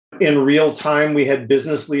In real time, we had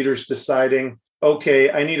business leaders deciding,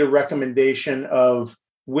 okay, I need a recommendation of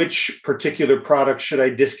which particular product should I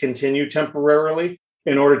discontinue temporarily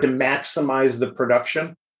in order to maximize the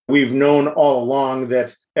production. We've known all along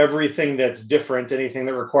that everything that's different, anything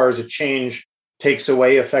that requires a change, takes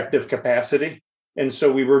away effective capacity. And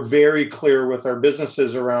so we were very clear with our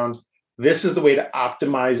businesses around this is the way to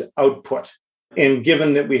optimize output. And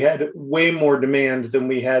given that we had way more demand than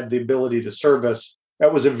we had the ability to service,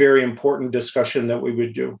 that was a very important discussion that we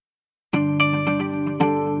would do.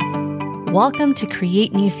 Welcome to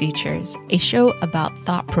Create New Futures, a show about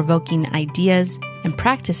thought-provoking ideas and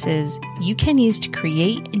practices you can use to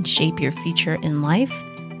create and shape your future in life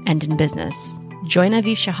and in business. Join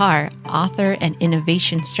Aviv Shahar, author and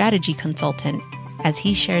innovation strategy consultant, as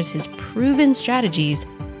he shares his proven strategies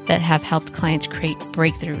that have helped clients create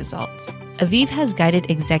breakthrough results. Aviv has guided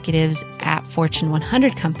executives at Fortune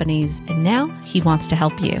 100 companies, and now he wants to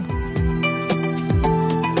help you.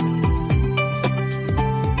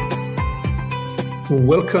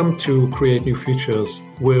 Welcome to Create New Futures,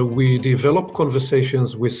 where we develop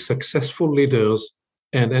conversations with successful leaders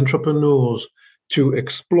and entrepreneurs to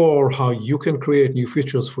explore how you can create new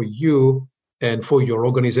futures for you and for your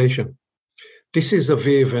organization. This is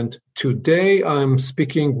Aviv, and today I'm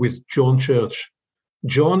speaking with John Church.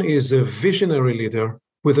 John is a visionary leader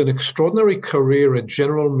with an extraordinary career at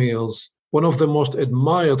General Mills, one of the most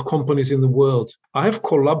admired companies in the world. I have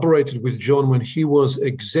collaborated with John when he was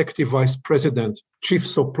Executive Vice President, Chief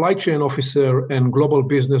Supply Chain Officer, and Global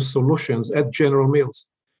Business Solutions at General Mills.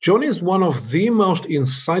 John is one of the most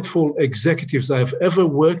insightful executives I've ever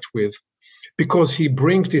worked with because he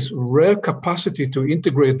brings this rare capacity to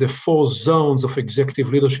integrate the four zones of executive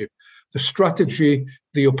leadership: the strategy,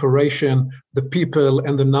 the operation, the people,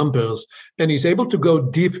 and the numbers. And he's able to go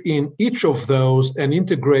deep in each of those and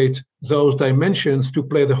integrate those dimensions to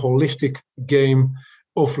play the holistic game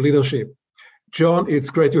of leadership. John, it's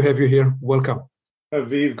great to have you here. Welcome.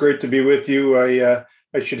 Aviv, great to be with you.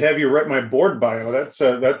 I should have you write my board bio. That's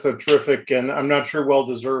a terrific, and I'm not sure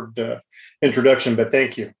well-deserved introduction, but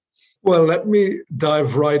thank you. Well, let me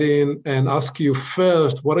dive right in and ask you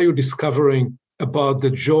first, what are you discovering about the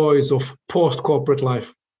joys of post-corporate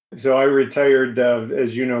life? So I retired,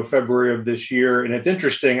 as you know, February of this year. And it's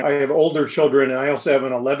interesting. I have older children and I also have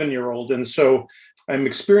an 11-year-old. And so I'm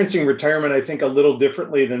experiencing retirement, I think, a little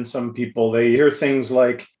differently than some people. They hear things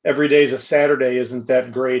like every day is a Saturday, isn't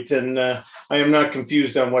that great? And I am not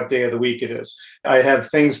confused on what day of the week it is. I have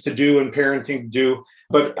things to do and parenting to do,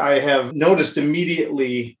 but I have noticed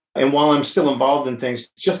immediately, and while I'm still involved in things,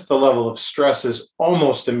 just the level of stress is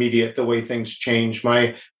almost immediate, the way things change.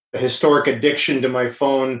 My historic addiction to my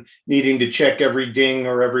phone, needing to check every ding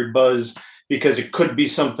or every buzz, because it could be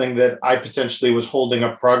something that I potentially was holding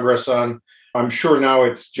up progress on. I'm sure now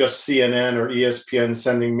it's just CNN or ESPN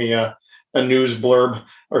sending me a news blurb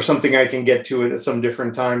or something I can get to it at some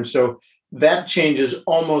different time. So that changes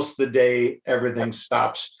almost the day everything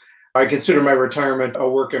stops. I consider my retirement a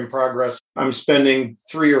work in progress. I'm spending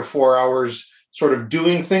 3 or 4 hours sort of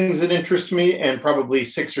doing things that interest me and probably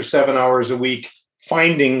 6 or 7 hours a week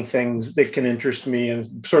finding things that can interest me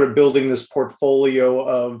and sort of building this portfolio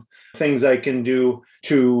of things I can do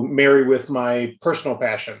to marry with my personal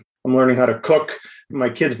passion. I'm learning how to cook. My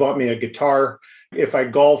kids bought me a guitar. If I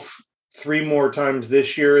golf 3 more times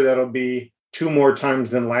this year, that'll be 2 more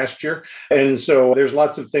times than last year. And so there's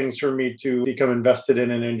lots of things for me to become invested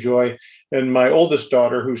in and enjoy. And my oldest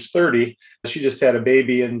daughter, who's 30, she just had a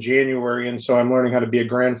baby in January. And so I'm learning how to be a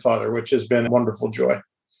grandfather, which has been a wonderful joy.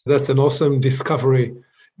 That's an awesome discovery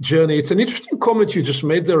journey. It's an interesting comment you just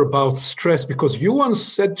made there about stress, because you once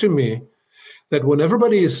said to me that when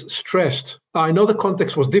everybody is stressed, I know the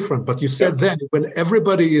context was different, but you said then when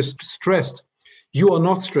everybody is stressed, you are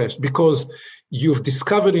not stressed because you've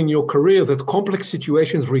discovered in your career that complex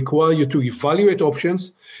situations require you to evaluate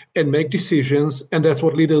options and make decisions, and that's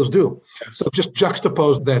what leaders do. So just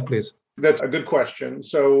juxtapose that, please. That's a good question.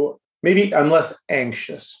 So maybe I'm less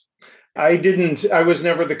anxious. I was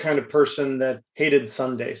never the kind of person that hated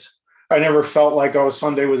Sundays. I never felt like,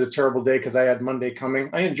 Sunday was a terrible day because I had Monday coming.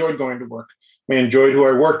 I enjoyed going to work. I enjoyed who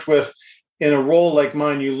I worked with. In a role like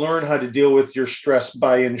mine, you learn how to deal with your stress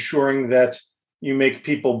by ensuring that you make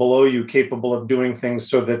people below you capable of doing things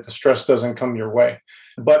so that the stress doesn't come your way.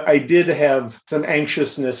 But I did have some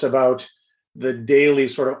anxiousness about the daily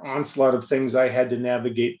sort of onslaught of things I had to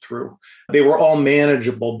navigate through. They were all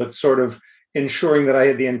manageable, but sort of ensuring that I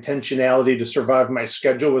had the intentionality to survive my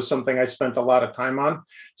schedule was something I spent a lot of time on,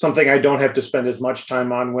 something I don't have to spend as much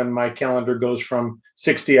time on when my calendar goes from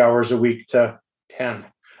 60 hours a week to 10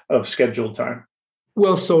 of scheduled time.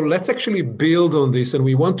 Well, so let's actually build on this. And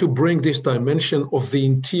we want to bring this dimension of the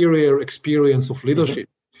interior experience of leadership,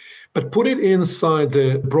 but put it inside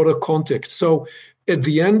the broader context. So at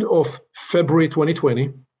the end of February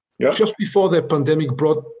 2020, just before the pandemic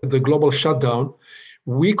brought the global shutdown,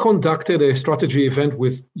 we conducted a strategy event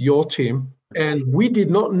with your team. And we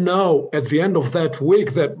did not know at the end of that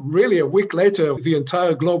week that really a week later, the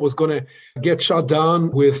entire globe was going to get shut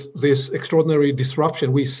down with this extraordinary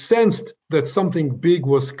disruption. We sensed that something big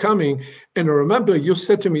was coming. And I remember you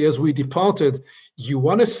said to me as we departed, you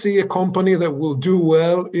want to see a company that will do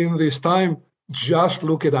well in this time? Just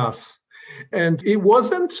look at us. And it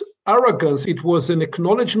wasn't arrogance. It was an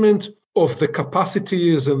acknowledgement of the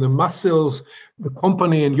capacities and the muscles the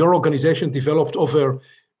company and your organization developed over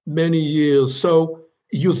many years. So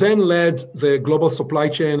you then led the global supply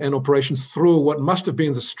chain and operation through what must have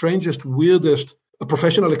been the strangest, weirdest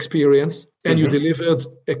professional experience. And you delivered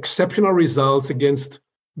exceptional results against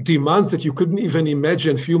demands that you couldn't even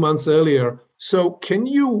imagine a few months earlier. So can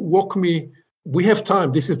you walk me, we have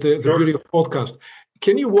time, this is the beauty of podcast.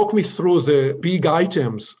 Can you walk me through the big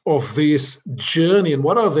items of this journey and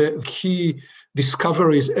what are the key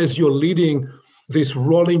discoveries as you're leading this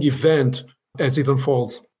rolling event as it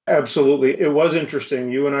unfolds? Absolutely. It was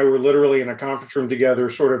interesting. You and I were literally in a conference room together,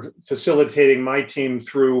 sort of facilitating my team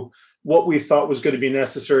through what we thought was going to be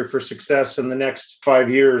necessary for success in the next 5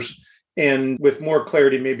 years. And with more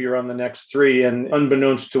clarity, maybe around the next 3. And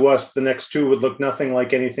unbeknownst to us, the next 2 would look nothing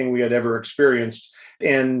like anything we had ever experienced.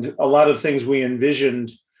 And a lot of things we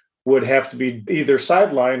envisioned would have to be either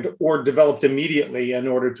sidelined or developed immediately in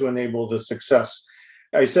order to enable the success.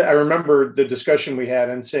 I remember the discussion we had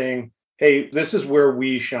and saying, hey, this is where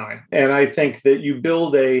we shine. And I think that you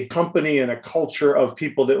build a company and a culture of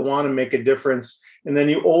people that want to make a difference. And then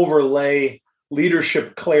you overlay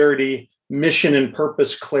leadership clarity, mission and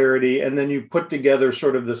purpose clarity. And then you put together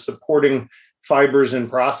sort of the supporting fibers and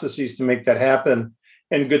processes to make that happen.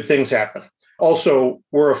 And good things happen. Also,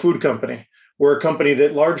 we're a food company. We're a company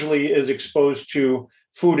that largely is exposed to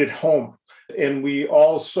food at home. And we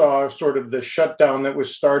all saw sort of the shutdown that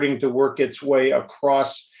was starting to work its way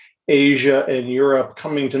across Asia and Europe,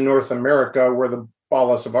 coming to North America, where the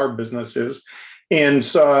ballast of our business is. And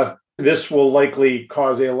this will likely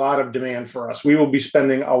cause a lot of demand for us. We will be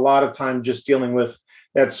spending a lot of time just dealing with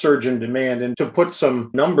that surge in demand. And to put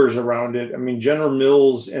some numbers around it, I mean, General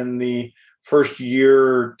Mills in the first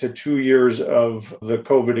year to 2 years of the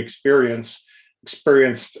COVID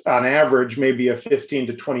experienced on average maybe a 15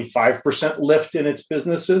 to 25% lift in its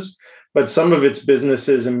businesses, but some of its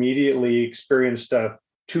businesses immediately experienced a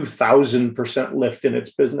 2,000% lift in its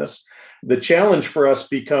business. The challenge for us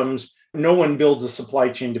becomes no one builds a supply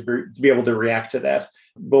chain to be able to react to that,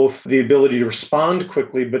 both the ability to respond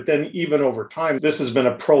quickly, but then even over time, this has been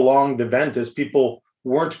a prolonged event as people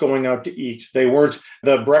weren't going out to eat. They weren't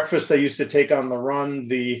the breakfast they used to take on the run,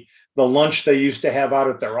 the lunch they used to have out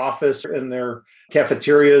at their office in their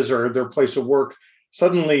cafeterias or their place of work.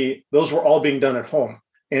 Suddenly, those were all being done at home.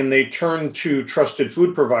 And they turned to trusted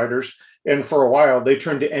food providers. And for a while, they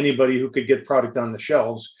turned to anybody who could get product on the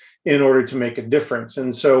shelves in order to make a difference.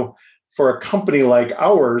 And so for a company like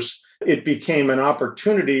ours, it became an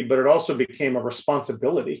opportunity, but it also became a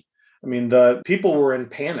responsibility. I mean, the people were in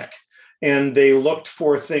panic. And they looked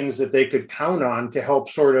for things that they could count on to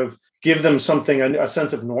help sort of give them something, a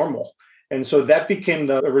sense of normal. And so that became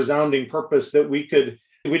the resounding purpose that we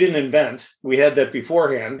didn't invent. We had that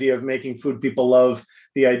beforehand, the idea of making food people love,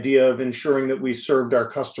 the idea of ensuring that we served our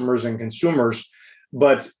customers and consumers.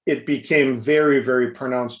 But it became very, very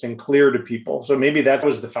pronounced and clear to people. So maybe that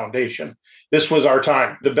was the foundation. This was our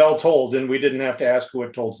time. The bell tolled and we didn't have to ask who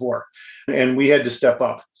it tolled for. And we had to step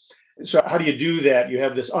up. So how do you do that? You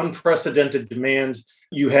have this unprecedented demand.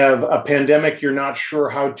 You have a pandemic you're not sure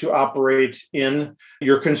how to operate in.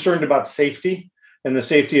 You're concerned about safety and the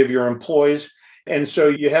safety of your employees. And so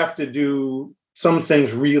you have to do some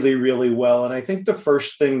things really, really well. And I think the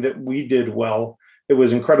first thing that we did well, it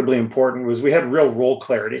was incredibly important, was we had real role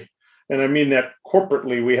clarity. And I mean that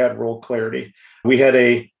corporately, we had role clarity. We had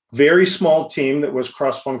a very small team that was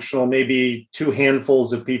cross-functional, maybe 2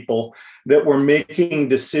 handfuls of people that were making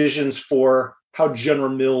decisions for how General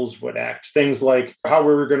Mills would act. Things like how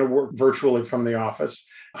we were going to work virtually from the office.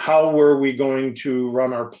 How were we going to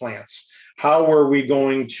run our plants? How were we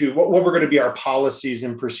going to, what were going to be our policies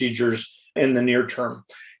and procedures in the near term?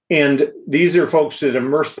 And these are folks that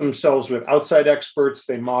immersed themselves with outside experts.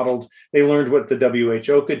 They learned what the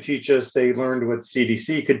WHO could teach us. They learned what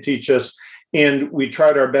CDC could teach us. And we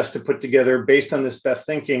tried our best to put together, based on this best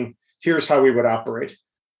thinking, here's how we would operate.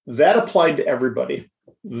 That applied to everybody.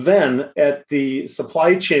 Then at the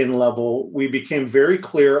supply chain level, we became very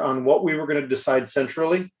clear on what we were going to decide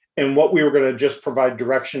centrally and what we were going to just provide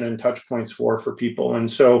direction and touch points for people.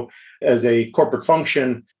 And so as a corporate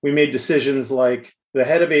function, we made decisions like the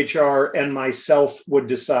head of HR and myself would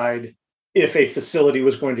decide if a facility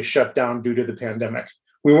was going to shut down due to the pandemic.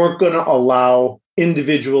 We weren't going to allow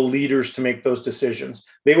individual leaders to make those decisions.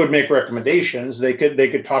 They would make recommendations. They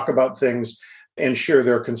could talk about things and share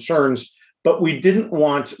their concerns, but we didn't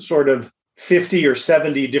want sort of 50 or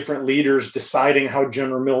 70 different leaders deciding how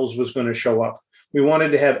General Mills was going to show up. We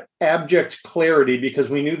wanted to have abject clarity because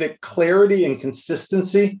we knew that clarity and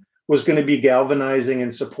consistency was going to be galvanizing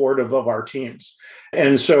and supportive of our teams.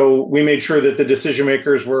 And so we made sure that the decision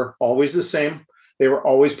makers were always the same. They were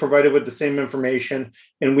always provided with the same information.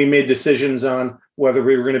 And we made decisions on whether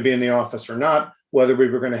we were going to be in the office or not, whether we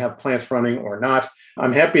were going to have plants running or not.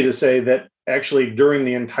 I'm happy to say that actually during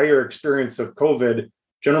the entire experience of COVID,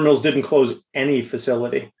 General Mills didn't close any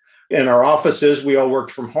facility. In our offices, we all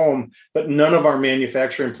worked from home, but none of our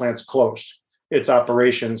manufacturing plants closed its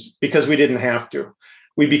operations because we didn't have to.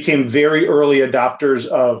 We became very early adopters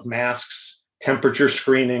of masks, temperature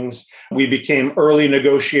screenings. We became early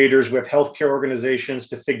negotiators with healthcare organizations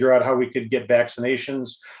to figure out how we could get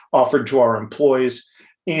vaccinations offered to our employees.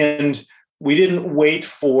 And we didn't wait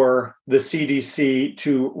for the CDC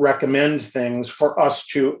to recommend things for us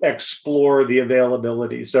to explore the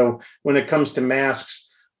availability. So when it comes to masks,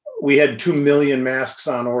 we had 2 million masks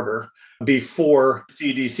on order before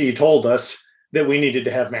CDC told us that we needed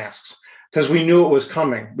to have masks because we knew it was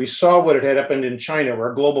coming. We saw what had happened in China.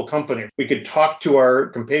 We're a global company. We could talk to our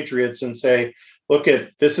compatriots and say, look,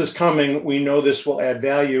 this is coming. We know this will add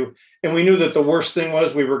value. And we knew that the worst thing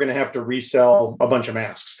was we were going to have to resell a bunch of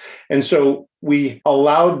masks. And so we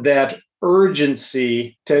allowed that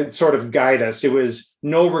urgency to sort of guide us. It was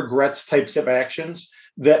no regrets types of actions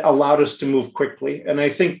that allowed us to move quickly. And I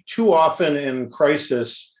think too often in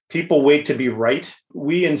crisis, people wait to be right.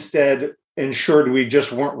 We instead ensured we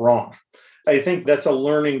just weren't wrong. I think that's a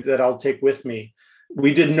learning that I'll take with me.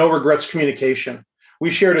 We did no regrets communication. We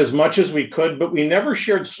shared as much as we could, but we never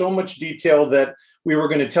shared so much detail that we were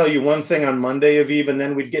going to tell you one thing on Monday, Aviv, and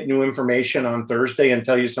then we'd get new information on Thursday and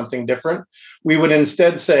tell you something different. We would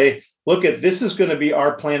instead say, look, this is going to be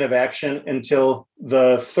our plan of action until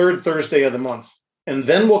the third Thursday of the month. And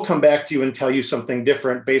then we'll come back to you and tell you something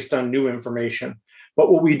different based on new information.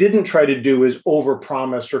 But what we didn't try to do is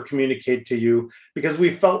overpromise or communicate to you because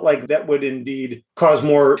we felt like that would indeed cause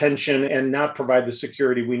more tension and not provide the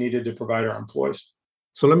security we needed to provide our employees.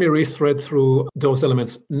 So let me re-thread through those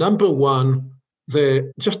elements. Number one,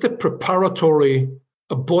 just a preparatory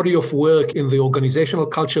body of work in the organizational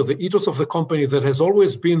culture, the ethos of the company that has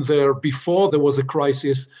always been there before there was a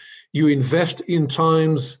crisis. You invest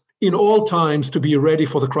in all times to be ready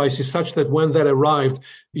for the crisis, such that when that arrived,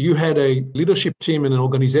 you had a leadership team and an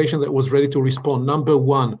organization that was ready to respond. Number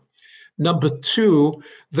one. Number two,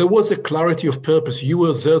 there was a clarity of purpose. You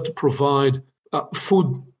were there to provide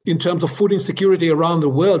food. In terms of food insecurity around the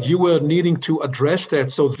world, you were needing to address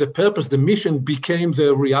that. So the purpose, the mission became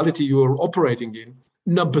the reality you were operating in.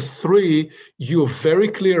 Number three, you're very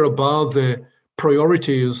clear about the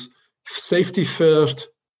priorities, safety first,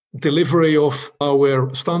 delivery of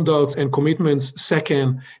our standards and commitments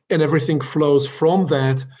second, and everything flows from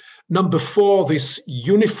that. Number four, this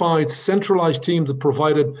unified, centralized team that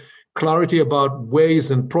provided clarity about ways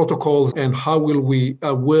and protocols and how will we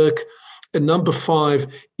work. And number five,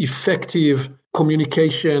 effective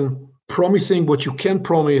communication, promising what you can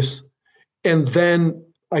promise. And then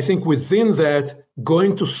I think within that,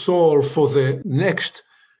 going to solve for the next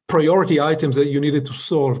priority items that you needed to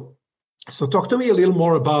solve. So talk to me a little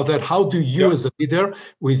more about that. How do you as a leader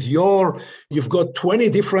you've got 20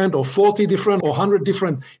 different or 40 different or 100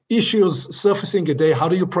 different issues surfacing a day. How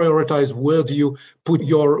do you prioritize? Where do you put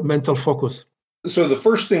your mental focus? So the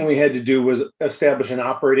first thing we had to do was establish an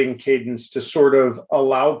operating cadence to sort of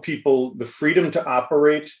allow people the freedom to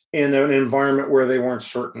operate in an environment where they weren't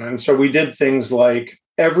certain. And so we did things like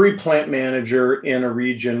every plant manager in a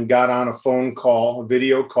region got on a phone call, a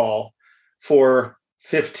video call for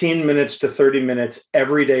 15 minutes to 30 minutes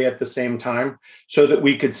every day at the same time so that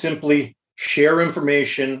we could simply share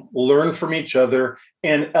information, learn from each other,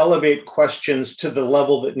 and elevate questions to the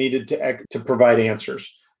level that needed to provide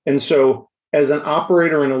answers. And so as an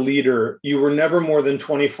operator and a leader, you were never more than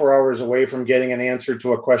 24 hours away from getting an answer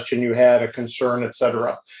to a question you had, a concern, et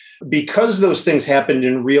cetera. Because those things happened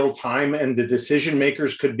in real time and the decision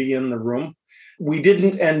makers could be in the room, we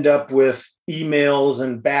didn't end up with emails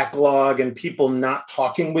and backlog and people not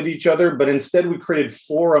talking with each other, but instead we created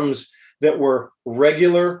forums that were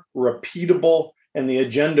regular, repeatable, and the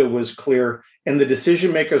agenda was clear, and the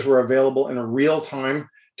decision makers were available in a real time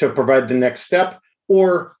to provide the next step,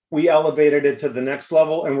 or we elevated it to the next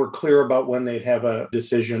level and we're clear about when they'd have a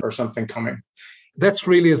decision or something coming. That's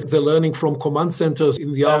really the learning from command centers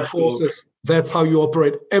in the armed forces. That's how you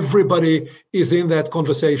operate. Everybody is in that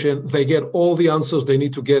conversation. They get all the answers they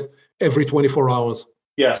need to get every 24 hours.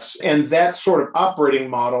 Yes. And that sort of operating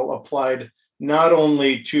model applied not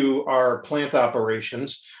only to our plant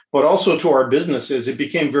operations, but also to our businesses. It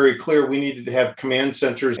became very clear we needed to have command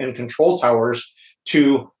centers and control towers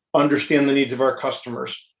to understand the needs of our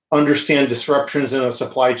customers, understand disruptions in a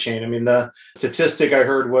supply chain. I mean, the statistic I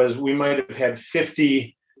heard was we might have had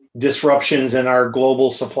 50 disruptions in our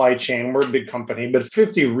global supply chain. We're a big company, but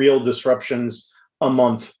 50 real disruptions a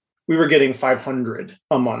month. We were getting 500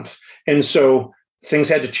 a month. And so things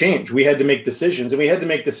had to change. We had to make decisions, and we had to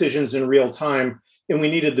make decisions in real time. And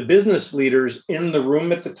we needed the business leaders in the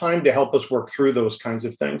room at the time to help us work through those kinds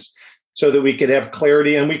of things so that we could have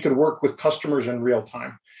clarity and we could work with customers in real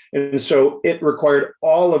time. And so it required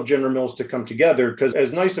all of General Mills to come together, because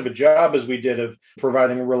as nice of a job as we did of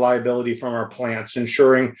providing reliability from our plants,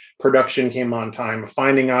 ensuring production came on time,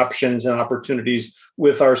 finding options and opportunities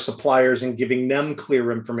with our suppliers and giving them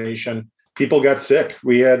clear information, people got sick.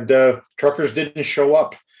 We had truckers didn't show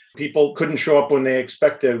up. People couldn't show up when they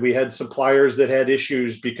expected. We had suppliers that had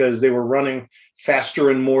issues because they were running faster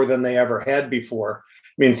and more than they ever had before.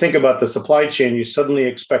 I mean, think about the supply chain. You suddenly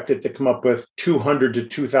expect it to come up with 200 to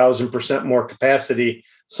 2,000% more capacity.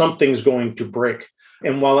 Something's going to break.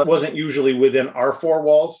 And while it wasn't usually within our four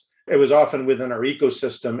walls, it was often within our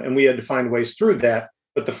ecosystem, and we had to find ways through that.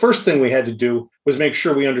 But the first thing we had to do was make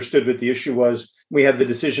sure we understood what the issue was. We had the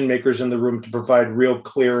decision makers in the room to provide real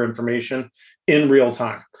clear information in real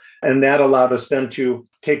time. And that allowed us then to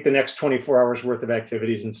take the next 24 hours worth of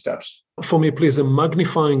activities and steps. For me, please, a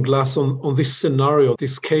magnifying glass on this scenario,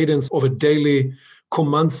 this cadence of a daily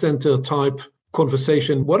command center type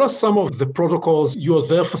conversation. What are some of the protocols you're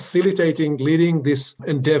there facilitating, leading this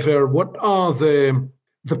endeavor? What are the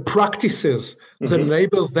practices that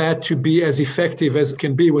enable that to be as effective as it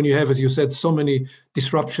can be when you have, as you said, so many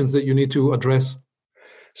disruptions that you need to address?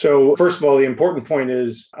 So first of all, the important point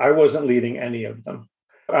is I wasn't leading any of them.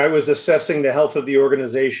 I was assessing the health of the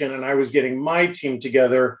organization, and I was getting my team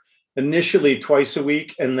together initially twice a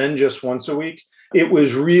week and then just once a week. It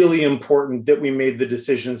was really important that we made the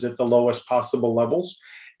decisions at the lowest possible levels,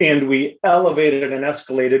 and we elevated and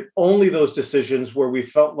escalated only those decisions where we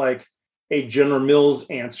felt like a General Mills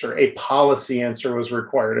answer, a policy answer was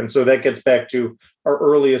required. And so that gets back to our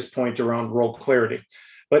earliest point around role clarity.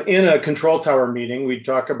 But in a control tower meeting, we'd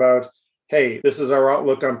talk about, hey, this is our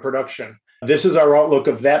outlook on production. This is our outlook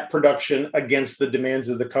of that production against the demands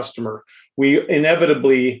of the customer. We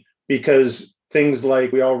inevitably, because things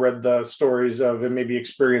like we all read the stories of and maybe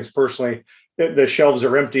experienced personally, the shelves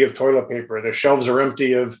are empty of toilet paper. The shelves are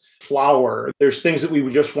empty of flour. There's things that we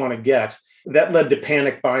would just want to get. That led to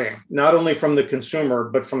panic buying, not only from the consumer,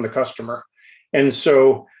 but from the customer. And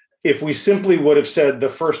so if we simply would have said the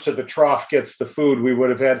first to the trough gets the food, we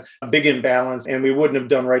would have had a big imbalance and we wouldn't have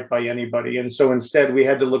done right by anybody. And so instead, we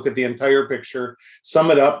had to look at the entire picture,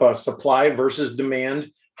 sum it up, supply versus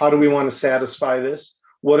demand. How do we want to satisfy this?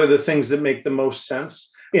 What are the things that make the most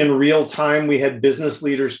sense? In real time, we had business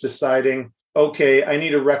leaders deciding, okay, I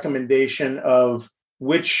need a recommendation of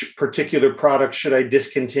which particular product should I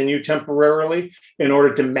discontinue temporarily in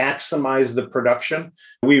order to maximize the production.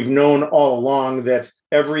 We've known all along that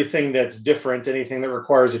everything that's different, anything that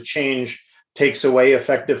requires a change, takes away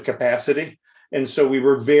effective capacity. And so we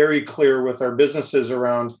were very clear with our businesses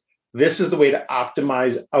around this is the way to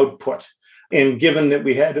optimize output. And given that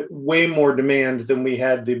we had way more demand than we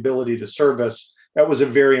had the ability to service, that was a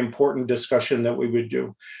very important discussion that we would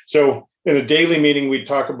do. So in a daily meeting, we'd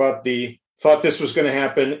talk about thought this was going to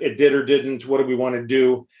happen, it did or didn't, what do we want to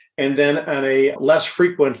do? And then on a less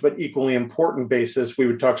frequent but equally important basis, we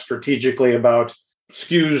would talk strategically about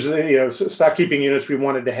SKUs, stock keeping units we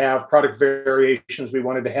wanted to have, product variations we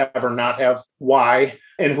wanted to have or not have, why,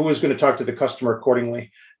 and who was going to talk to the customer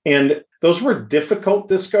accordingly. And those were difficult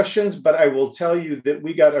discussions, but I will tell you that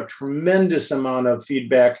we got a tremendous amount of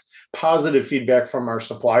feedback, positive feedback from our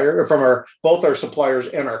supplier, from both our suppliers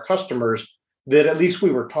and our customers, that at least we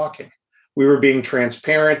were talking. We were being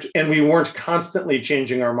transparent, and we weren't constantly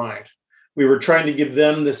changing our mind. We were trying to give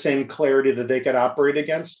them the same clarity that they could operate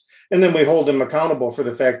against. And then we hold them accountable for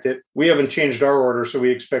the fact that we haven't changed our order, so we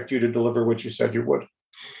expect you to deliver what you said you would.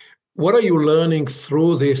 What are you learning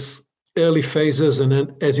through these early phases and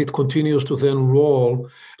then as it continues to then roll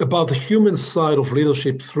about the human side of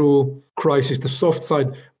leadership through crisis, the soft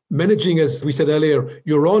side? managing, as we said earlier,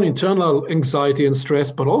 your own internal anxiety and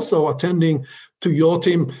stress, but also attending to your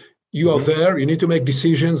team. You are there, you need to make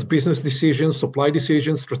decisions, business decisions, supply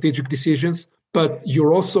decisions, strategic decisions, but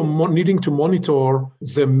you're also needing to monitor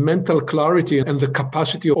the mental clarity and the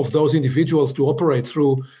capacity of those individuals to operate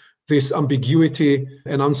through this ambiguity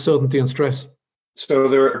and uncertainty and stress. So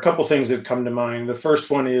there are a couple things that come to mind. The first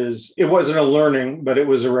one is it wasn't a learning, but it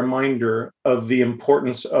was a reminder of the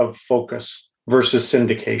importance of focus versus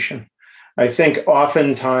syndication. I think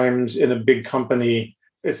oftentimes in a big company,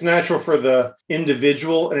 it's natural for the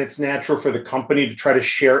individual and it's natural for the company to try to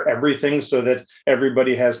share everything so that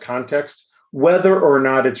everybody has context, whether or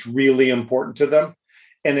not it's really important to them.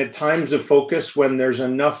 And at times of focus, when there's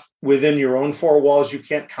enough within your own four walls you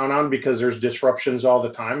can't count on because there's disruptions all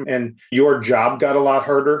the time and your job got a lot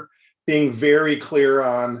harder, being very clear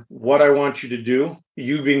on what I want you to do,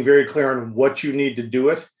 you being very clear on what you need to do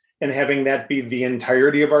it, and having that be the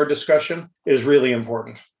entirety of our discussion is really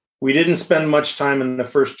important. We didn't spend much time in the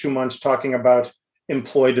first 2 months talking about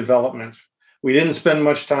employee development. We didn't spend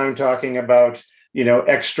much time talking about,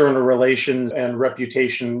 external relations and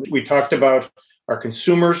reputation. We talked about our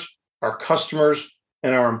consumers, our customers,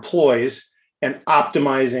 and our employees, and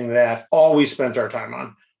optimizing that. All we spent our time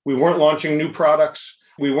on. We weren't launching new products.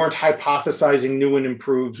 We weren't hypothesizing new and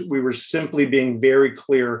improved. We were simply being very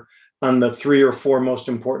clear on the 3 or 4 most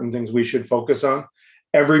important things we should focus on.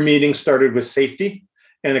 Every meeting started with safety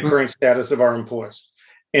and the current status of our employees.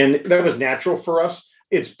 And that was natural for us.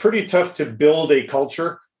 It's pretty tough to build a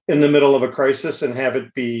culture in the middle of a crisis and have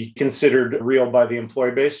it be considered real by the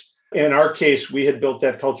employee base. In our case, we had built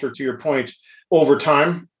that culture, to your point, over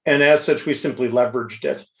time. And as such, we simply leveraged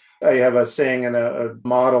it. I have a saying and a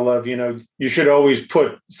model of, you should always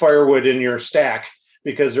put firewood in your stack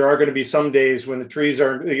because there are going to be some days when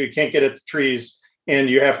you can't get at the trees and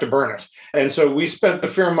you have to burn it. And so we spent a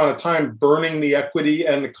fair amount of time burning the equity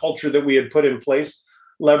and the culture that we had put in place,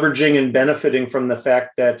 leveraging and benefiting from the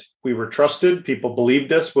fact that we were trusted. People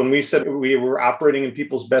believed us. When we said we were operating in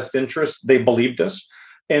people's best interests, they believed us.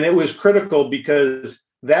 And it was critical because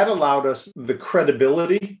that allowed us the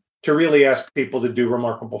credibility to really ask people to do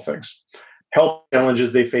remarkable things, health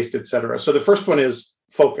challenges they faced, et cetera. So the first one is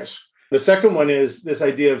focus. The second one is this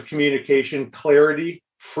idea of communication, clarity,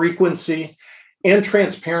 frequency, and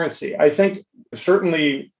transparency. I think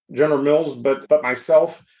certainly General Mills, but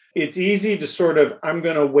myself, it's easy to sort of, I'm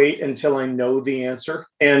going to wait until I know the answer.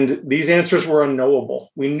 And these answers were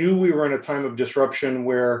unknowable. We knew we were in a time of disruption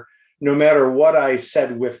where no matter what I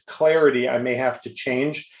said with clarity, I may have to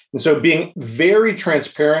change. And so being very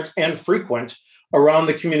transparent and frequent around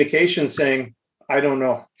the communication saying, I don't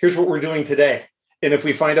know, here's what we're doing today. And if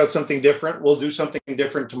we find out something different, we'll do something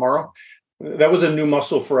different tomorrow. That was a new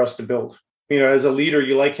muscle for us to build. As a leader,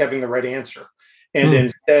 you like having the right answer. And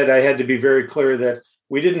instead, I had to be very clear that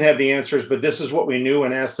we didn't have the answers, but this is what we knew.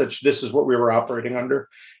 And as such, this is what we were operating under.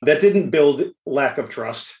 That didn't build lack of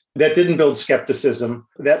trust. That didn't build skepticism.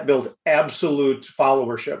 That built absolute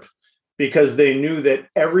followership because they knew that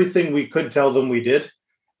everything we could tell them we did,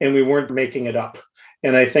 and we weren't making it up.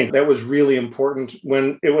 And I think that was really important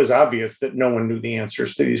when it was obvious that no one knew the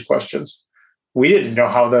answers to these questions. We didn't know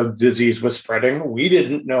how the disease was spreading. We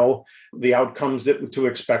didn't know the outcomes that to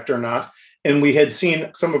expect or not. And we had seen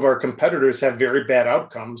some of our competitors have very bad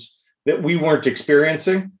outcomes that we weren't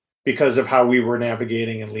experiencing because of how we were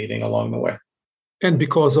navigating and leading along the way. And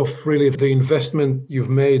because of really the investment you've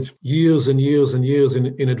made years and years and years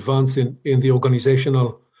in advance in the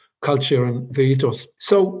organizational culture and the ethos.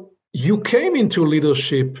 So you came into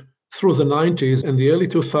leadership through the 90s and the early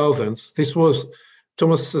 2000s. This was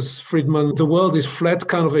Thomas Friedman, the world is flat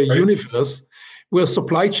kind of a universe where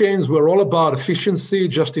supply chains were all about efficiency,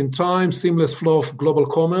 just in time, seamless flow of global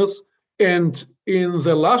commerce. And in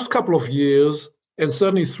the last couple of years, and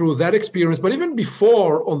certainly through that experience, but even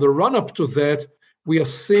before, on the run-up to that, we are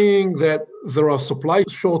seeing that there are supply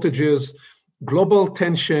shortages, global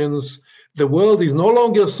tensions. The world is no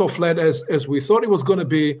longer so flat as we thought it was going to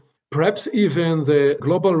be. Perhaps even the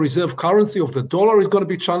global reserve currency of the dollar is going to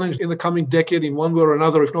be challenged in the coming decade in one way or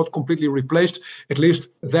another, if not completely replaced. At least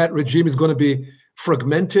that regime is going to be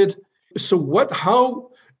fragmented. So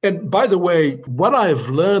and by the way, what I've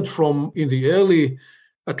learned from in the early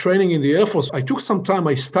training in the Air Force, I took some time,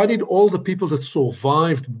 I studied all the people that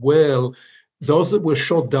survived well, those that were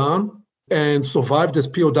shot down and survived as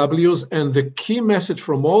POWs. And the key message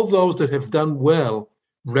from all those that have done well,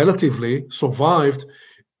 relatively survived,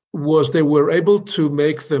 was they were able to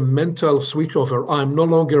make the mental switch over. I'm no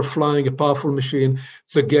longer flying a powerful machine.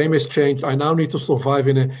 The game has changed. I now need to survive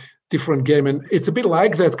in a different game. And it's a bit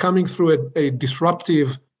like that coming through a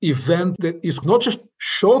disruptive event that is not just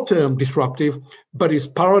short-term disruptive, but is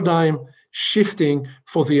paradigm shifting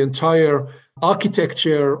for the entire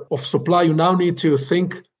architecture of supply. You now need to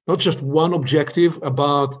think not just one objective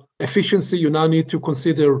about efficiency, you now need to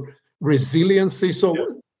consider resiliency. So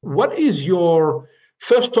what is your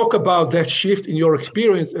first talk about that shift in your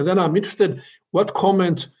experience? And then I'm interested, what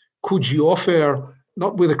comment could you offer,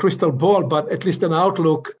 not with a crystal ball, but at least an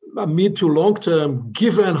outlook, mid to long term,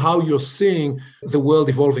 given how you're seeing the world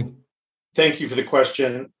evolving? Thank you for the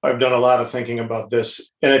question. I've done a lot of thinking about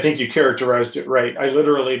this, and I think you characterized it right. I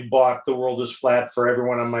literally bought The World is Flat for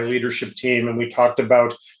everyone on my leadership team, and we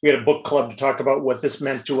had a book club to talk about what this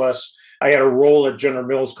meant to us. I had a role at General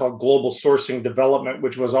Mills called Global Sourcing Development,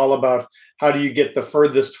 which was all about how do you get the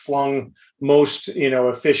furthest flung, most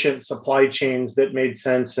efficient supply chains that made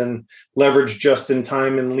sense and leverage just in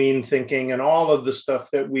time and lean thinking and all of the stuff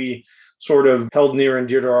that we sort of held near and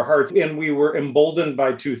dear to our hearts. And we were emboldened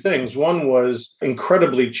by two things. One was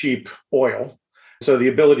incredibly cheap oil. So the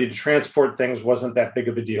ability to transport things wasn't that big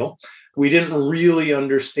of a deal. We didn't really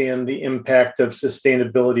understand the impact of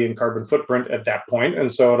sustainability and carbon footprint at that point.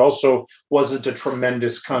 And so it also wasn't a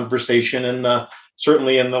tremendous conversation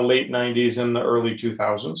certainly in the late 90s and the early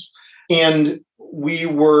 2000s. And we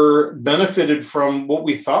were benefited from what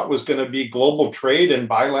we thought was going to be global trade and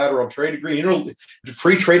bilateral trade agreements,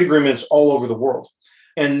 free trade agreements all over the world.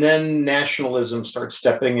 And then nationalism starts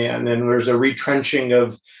stepping in, and there's a retrenching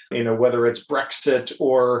of, whether it's Brexit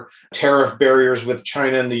or tariff barriers with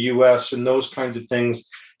China and the US and those kinds of things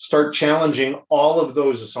start challenging all of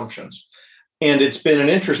those assumptions. And it's been an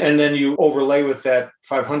interest. And then you overlay with that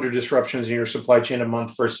 500 disruptions in your supply chain a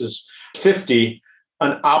month versus 50.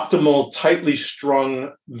 An optimal, tightly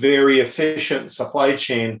strung, very efficient supply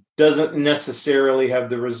chain doesn't necessarily have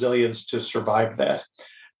the resilience to survive that.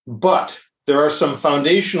 But there are some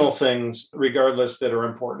foundational things, regardless, that are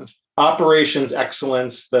important. Operations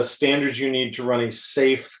excellence, the standards you need to run a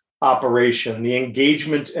safe operation, the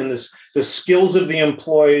engagement and the skills of the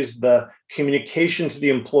employees, the communication to the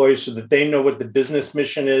employees so that they know what the business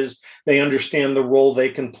mission is, they understand the role they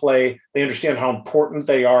can play, they understand how important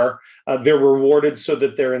they are, they're rewarded so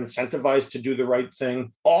that they're incentivized to do the right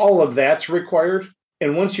thing. All of that's required.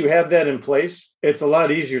 And once you have that in place, it's a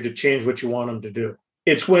lot easier to change what you want them to do.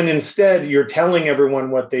 It's when instead you're telling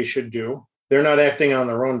everyone what they should do, they're not acting on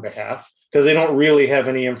their own behalf, because they don't really have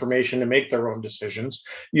any information to make their own decisions.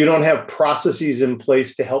 You don't have processes in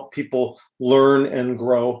place to help people learn and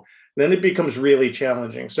grow. Then it becomes really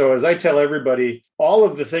challenging. So as I tell everybody, all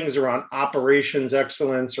of the things around operations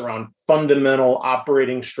excellence, around fundamental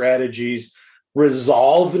operating strategies,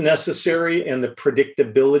 resolve necessary, and the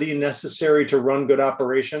predictability necessary to run good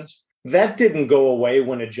operations, that didn't go away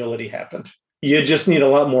when agility happened. You just need a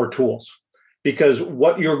lot more tools, because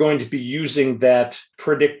what you're going to be using that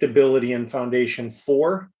predictability and foundation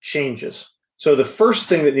for changes. So the first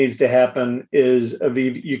thing that needs to happen is,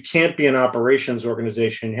 Aviv, you can't be an operations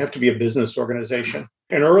organization. You have to be a business organization.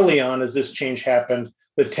 And early on, as this change happened,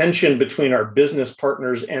 the tension between our business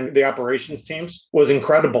partners and the operations teams was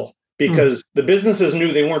incredible, because the businesses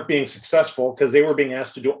knew they weren't being successful because they were being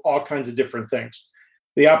asked to do all kinds of different things.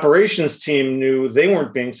 The operations team knew they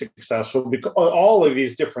weren't being successful because all of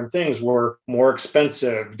these different things were more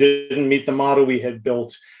expensive, didn't meet the model we had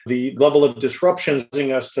built. The level of disruption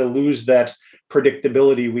causing us to lose that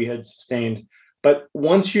predictability we had sustained. But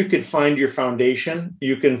once you could find your foundation,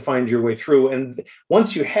 you can find your way through. And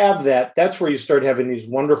once you have that, that's where you start having these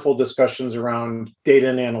wonderful discussions around data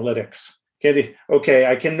and analytics. Okay,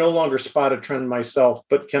 I can no longer spot a trend myself,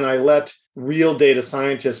 but can I let real data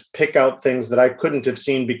scientists pick out things that I couldn't have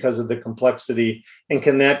seen because of the complexity? And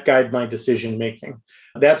can that guide my decision making?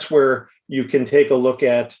 That's where you can take a look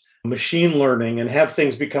at machine learning and have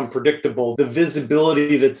things become predictable. The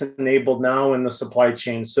visibility that's enabled now in the supply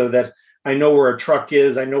chain, so that I know where a truck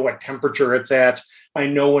is, I know what temperature it's at, I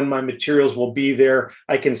know when my materials will be there,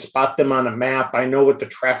 I can spot them on a map, I know what the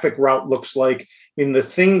traffic route looks like. In the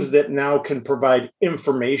things that now can provide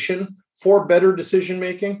information for better decision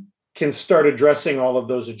making can start addressing all of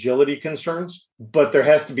those agility concerns, but there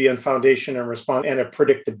has to be a foundation and response and a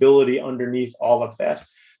predictability underneath all of that.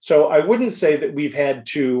 So I wouldn't say that we've had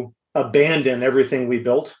to abandon everything we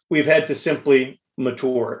built. We've had to simply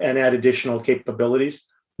mature and add additional capabilities.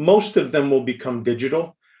 Most of them will become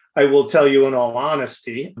digital. I will tell you in all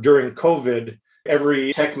honesty, during COVID,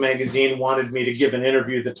 every tech magazine wanted me to give an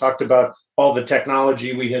interview that talked about all the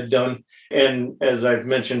technology we had done. And as I've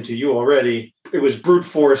mentioned to you already, it was brute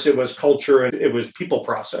force, it was culture, and it was people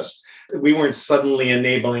process. We weren't suddenly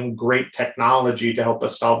enabling great technology to help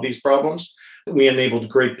us solve these problems. We enabled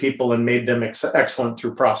great people and made them excellent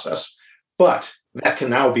through process. But that can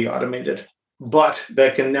now be automated, but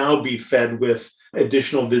that can now be fed with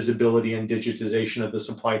additional visibility and digitization of the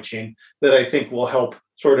supply chain that I think will help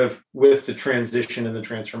sort of with the transition and the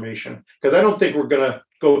transformation. Because I don't think we're going to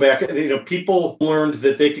go back. People learned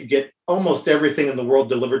that they could get almost everything in the world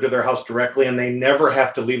delivered to their house directly, and they never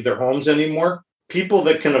have to leave their homes anymore. People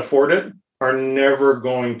that can afford it are never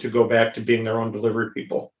going to go back to being their own delivery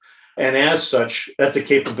people. And as such, that's a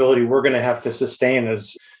capability we're going to have to sustain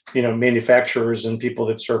as, manufacturers and people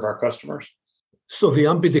that serve our customers. So the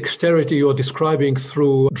ambidexterity you're describing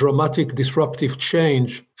through dramatic disruptive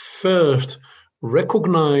change, first,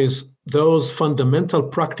 recognize those fundamental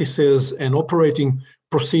practices and operating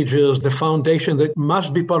procedures, the foundation that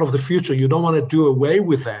must be part of the future. You don't want to do away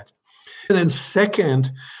with that. And then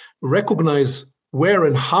second, recognize where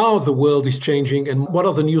and how the world is changing and what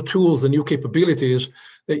are the new tools, the new capabilities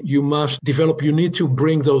that you must develop. You need to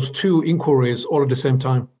bring those two inquiries all at the same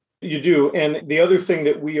time. You do. And the other thing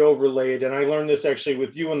that we overlaid, and I learned this actually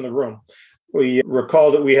with you in the room, we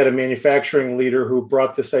recall that we had a manufacturing leader who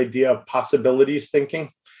brought this idea of possibilities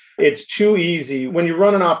thinking. It's too easy when you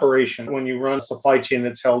run an operation, when you run a supply chain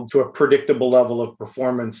that's held to a predictable level of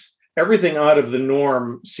performance, everything out of the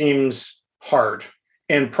norm seems hard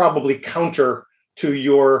and probably counter to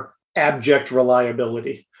your abject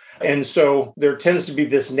reliability. And so there tends to be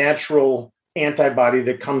this natural antibody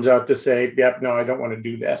that comes out to say, yep, no, I don't want to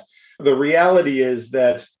do that. The reality is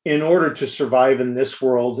that in order to survive in this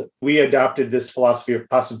world, we adopted this philosophy of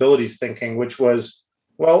possibilities thinking, which was,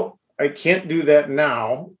 well, I can't do that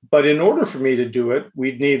now, but in order for me to do it,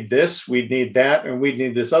 we'd need this, we'd need that, and we'd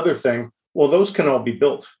need this other thing. Well, those can all be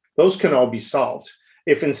built. Those can all be solved.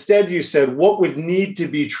 If instead you said, what would need to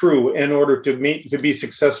be true in order to be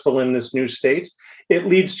successful in this new state, it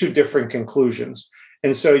leads to different conclusions.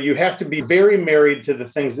 And so you have to be very married to the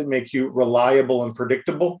things that make you reliable and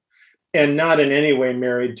predictable, and not in any way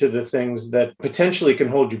married to the things that potentially can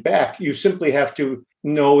hold you back. You simply have to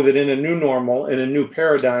know that in a new normal, in a new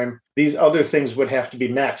paradigm, these other things would have to be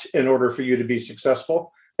met in order for you to be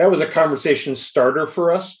successful. That was a conversation starter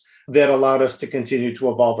for us that allowed us to continue to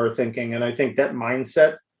evolve our thinking. And I think that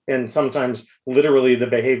mindset, and sometimes literally the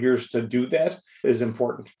behaviors to do that, is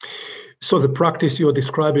important. So the practice you're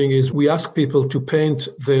describing is we ask people to paint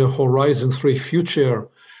the Horizon 3 future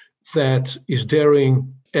that is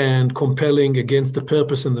daring and compelling against the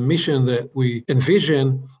purpose and the mission that we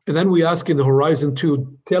envision. And then we ask in the Horizon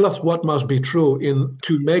 2, tell us what must be true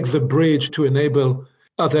to make the bridge to enable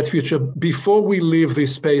that future. Before we leave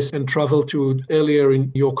this space and travel to earlier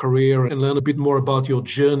in your career and learn a bit more about your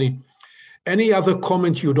journey, any other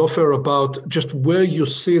comment you'd offer about just where you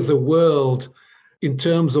see the world in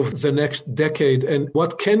terms of the next decade, and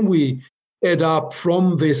what can we add up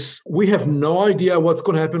from this? We have no idea what's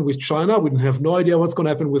going to happen with China. We have no idea what's going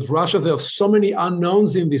to happen with Russia. There are so many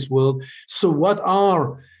unknowns in this world. So what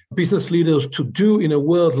are business leaders to do in a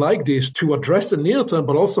world like this to address the near term,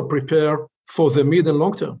 but also prepare for the mid and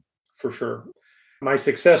long term? For sure. My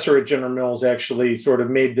successor at General Mills actually sort of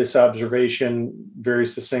made this observation very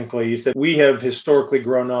succinctly. He said, we have historically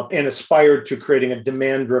grown up and aspired to creating a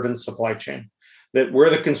demand-driven supply chain, that where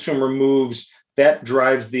the consumer moves, that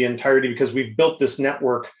drives the entirety, because we've built this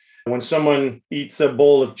network. When someone eats a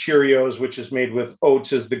bowl of Cheerios, which is made with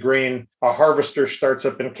oats as the grain, a harvester starts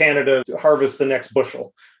up in Canada to harvest the next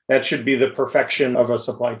bushel. That should be the perfection of a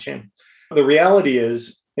supply chain. The reality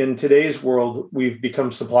is, in today's world, we've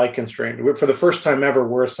become supply constrained. For the first time ever,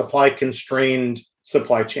 we're a supply constrained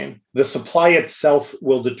supply chain. The supply itself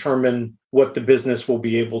will determine what the business will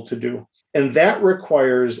be able to do. And that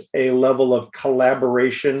requires a level of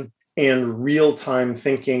collaboration and real-time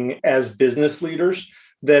thinking as business leaders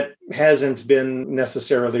that hasn't been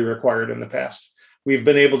necessarily required in the past. We've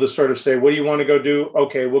been able to sort of say, what do you want to go do?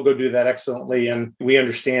 Okay, we'll go do that excellently. And we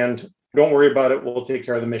understand. Don't worry about it. We'll take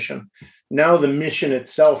care of the mission. Now the mission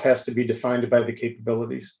itself has to be defined by the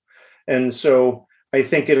capabilities. And so I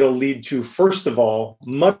think it'll lead to, first of all,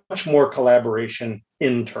 much more collaboration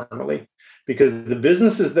internally, because the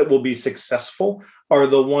businesses that will be successful are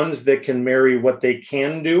the ones that can marry what they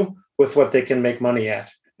can do with what they can make money at,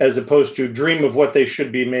 as opposed to dream of what they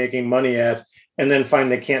should be making money at and then find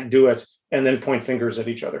they can't do it and then point fingers at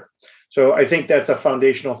each other. So I think that's a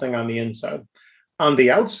foundational thing on the inside. On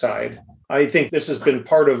the outside, I think this has been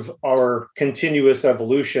part of our continuous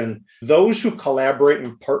evolution. Those who collaborate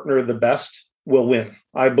and partner the best will win.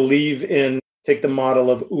 I believe in, take the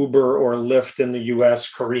model of Uber or Lyft in the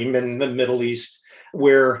US, Careem in the Middle East,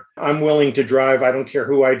 where I'm willing to drive. I don't care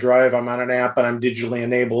who I drive. I'm on an app and I'm digitally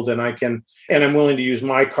enabled and I'm willing to use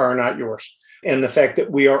my car, not yours. And the fact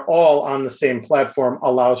that we are all on the same platform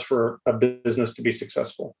allows for a business to be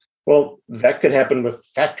successful. Well, that could happen with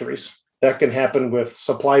factories. That can happen with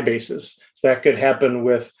supply bases. That could happen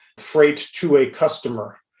with freight to a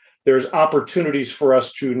customer. There's opportunities for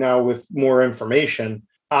us to now, with more information,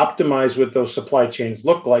 optimize what those supply chains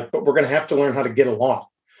look like, but we're going to have to learn how to get along.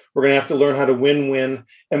 We're going to have to learn how to win-win.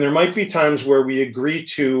 And there might be times where we agree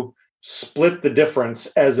to split the difference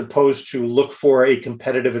as opposed to look for a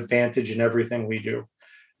competitive advantage in everything we do.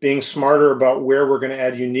 Being smarter about where we're going to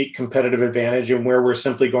add unique competitive advantage and where we're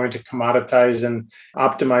simply going to commoditize and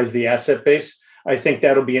optimize the asset base. I think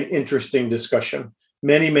that'll be an interesting discussion.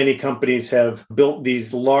 Many companies have built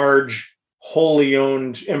these large, wholly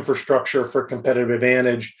owned infrastructure for competitive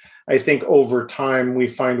advantage. I think over time, we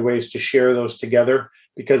find ways to share those together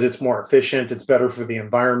because it's more efficient, it's better for the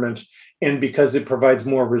environment, and because it provides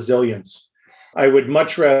more resilience. I would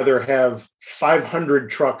much rather have 500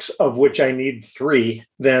 trucks of which I need 3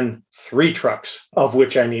 than 3 trucks of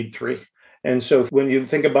which I need 3. And so when you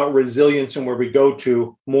think about resilience and where we go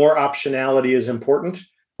to, more optionality is important.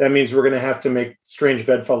 That means we're going to have to make strange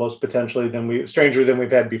bedfellows potentially stranger than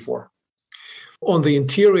we've had before. On the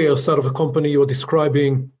interior side of a company, you're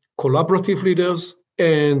describing collaborative leaders.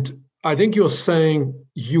 And I think you're saying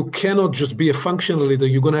you cannot just be a functional leader.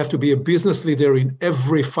 You're going to have to be a business leader in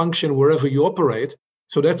every function wherever you operate.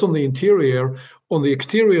 So that's on the interior. On the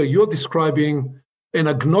exterior, you're describing an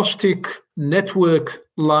agnostic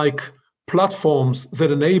network-like platforms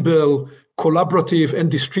that enable collaborative and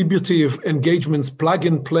distributive engagements,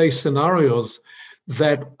 plug-and-play scenarios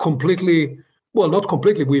that not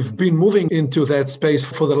completely, we've been moving into that space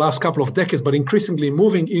for the last couple of decades, but increasingly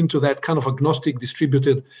moving into that kind of agnostic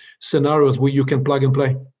distributed scenarios where you can plug and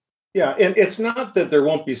play. Yeah, and it's not that there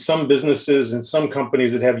won't be some businesses and some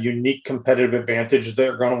companies that have unique competitive advantage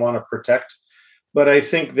they're going to want to protect. But I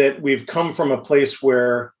think that we've come from a place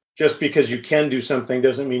where just because you can do something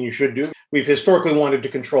doesn't mean you should do. We've historically wanted to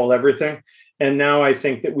control everything. And now I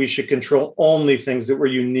think that we should control only things that we're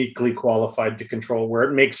uniquely qualified to control, where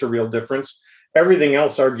it makes a real difference. Everything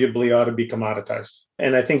else arguably ought to be commoditized.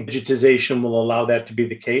 And I think digitization will allow that to be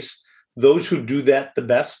the case. Those who do that the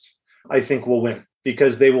best, I think, will win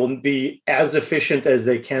because they will be as efficient as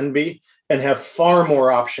they can be and have far more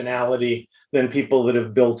optionality than people that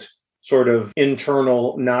have built sort of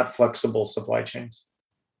internal, not flexible supply chains.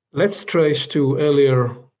 Let's trace to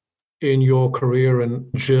earlier in your career and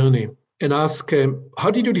journey and ask,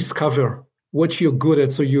 how did you discover what you're good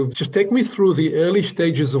at? So you just take me through the early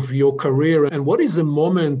stages of your career. And what is the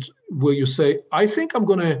moment where you say, I think I'm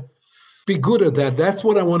going to be good at that. That's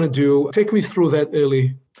what I want to do. Take me through that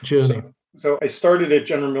early journey. So I started at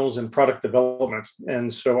General Mills in product development.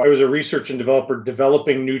 And so I was a research and developer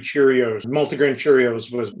developing new Cheerios. Multigrain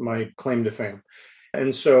Cheerios was my claim to fame.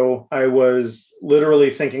 And so I was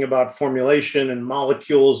literally thinking about formulation and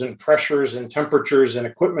molecules and pressures and temperatures and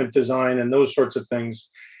equipment design and those sorts of things.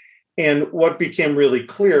 And what became really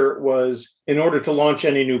clear was in order to launch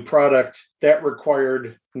any new product, that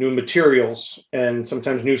required new materials and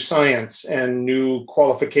sometimes new science and new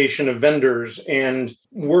qualification of vendors and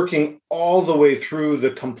working all the way through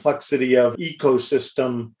the complexity of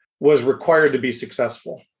ecosystem was required to be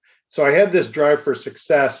successful. So I had this drive for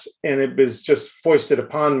success and it was just foisted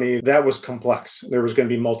upon me. That was complex. There was going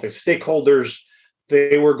to be multi-stakeholders.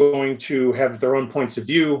 They were going to have their own points of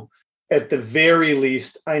view. At the very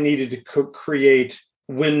least, I needed to create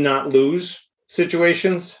win, not lose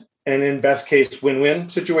situations, and in best case, win-win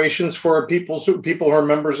situations for people who are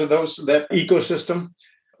members of that ecosystem.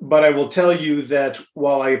 But I will tell you that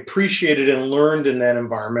while I appreciated and learned in that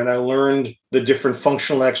environment, I learned the different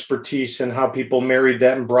functional expertise and how people married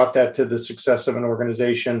that and brought that to the success of an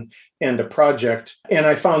organization and a project. And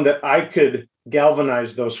I found that I could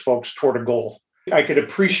galvanize those folks toward a goal. I could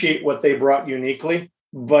appreciate what they brought uniquely,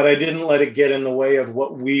 but I didn't let it get in the way of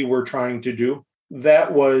what we were trying to do.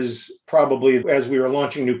 That was probably, as we were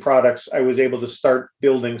launching new products, I was able to start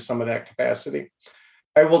building some of that capacity.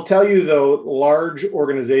 I will tell you, though, large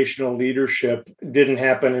organizational leadership didn't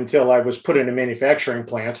happen until I was put in a manufacturing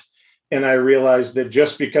plant. And I realized that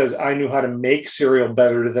just because I knew how to make cereal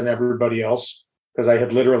better than everybody else, because I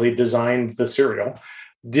had literally designed the cereal,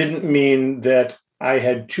 didn't mean that I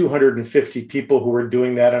had 250 people who were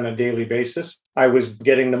doing that on a daily basis. I was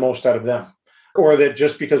getting the most out of them. Or that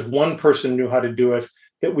just because one person knew how to do it,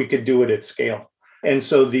 that we could do it at scale. And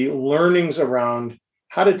so the learnings around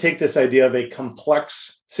how to take this idea of a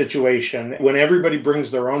complex situation when everybody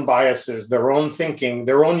brings their own biases, their own thinking,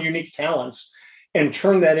 their own unique talents, and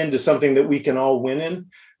turn that into something that we can all win in.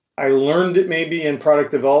 I learned it maybe in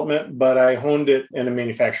product development, but I honed it in a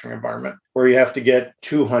manufacturing environment where you have to get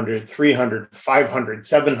 200, 300, 500,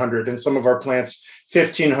 700, and some of our plants,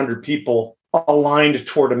 1,500 people aligned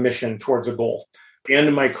toward a mission, towards a goal. At the end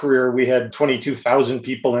of my career, we had 22,000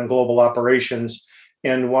 people in global operations.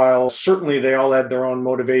 And while certainly they all had their own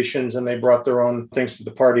motivations and they brought their own things to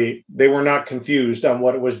the party, they were not confused on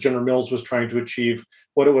what it was General Mills was trying to achieve,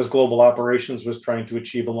 what it was global operations was trying to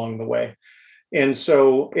achieve along the way. And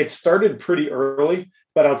so it started pretty early,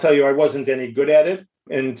 but I'll tell you, I wasn't any good at it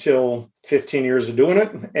until 15 years of doing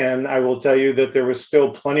it. And I will tell you that there was still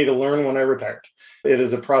plenty to learn when I retired. It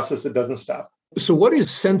is a process that doesn't stop. So what is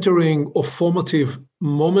centering or formative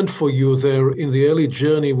moment for you there in the early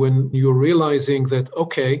journey when you're realizing that,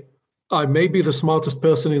 okay, I may be the smartest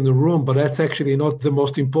person in the room, but that's actually not the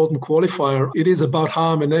most important qualifier. It is about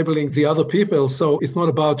how I'm enabling the other people. So it's not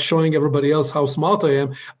about showing everybody else how smart I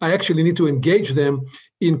am. I actually need to engage them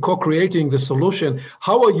in co-creating the solution.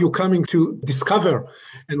 How are you coming to discover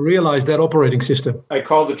and realize that operating system? I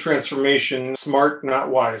call the transformation smart, not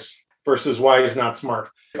wise, versus wise, not smart.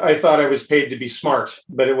 I thought I was paid to be smart,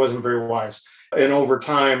 but it wasn't very wise. And over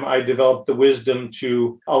time, I developed the wisdom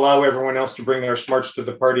to allow everyone else to bring their smarts to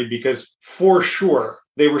the party because for sure,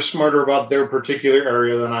 they were smarter about their particular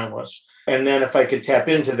area than I was. And then if I could tap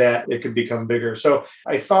into that, it could become bigger. So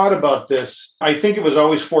I thought about this. I think it was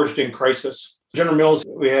always forged in crisis. General Mills,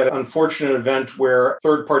 we had an unfortunate event where a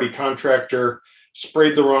third-party contractor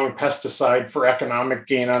sprayed the wrong pesticide for economic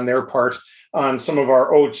gain on their part on some of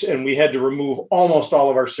our oats, and we had to remove almost all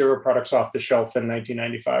of our cereal products off the shelf in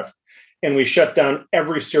 1995. And we shut down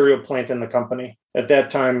every cereal plant in the company. At that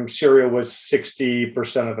time, cereal was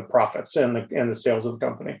 60% of the profits and the sales of the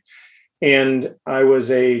company. And I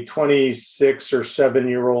was a 26 or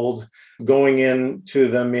 7-year-old going into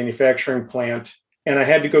the manufacturing plant. And I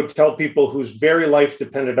had to go tell people whose very life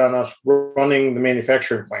depended on us running the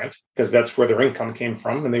manufacturing plant, because that's where their income came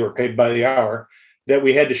from, and they were paid by the hour, that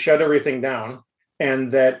we had to shut everything down.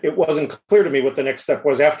 And that it wasn't clear to me what the next step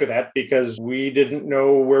was after that, because we didn't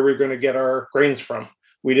know where we were going to get our grains from.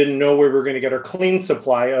 We didn't know where we were going to get our clean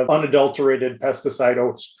supply of unadulterated pesticide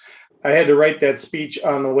oats. I had to write that speech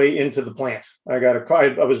on the way into the plant. I got a call.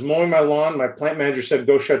 I was mowing my lawn. My plant manager said,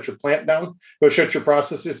 go shut your plant down. Go shut your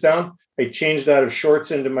processes down. I changed out of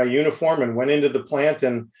shorts into my uniform and went into the plant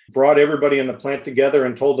and brought everybody in the plant together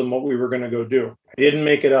and told them what we were going to go do. I didn't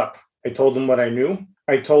make it up. I told them what I knew.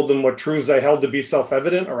 I told them what truths I held to be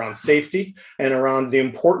self-evident around safety and around the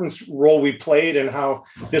important role we played and how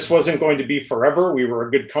this wasn't going to be forever. We were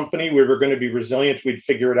a good company. We were going to be resilient. We'd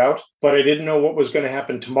figure it out. But I didn't know what was going to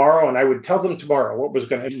happen tomorrow. And I would tell them tomorrow what was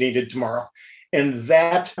going to be needed tomorrow. And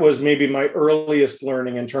that was maybe my earliest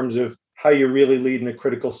learning in terms of how you really lead in a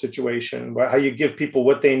critical situation, how you give people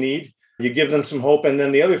what they need. You give them some hope. And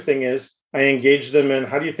then the other thing is, I engage them in,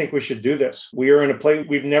 how do you think we should do this? We are in a place,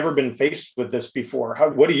 we've never been faced with this before.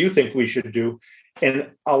 What do you think we should do?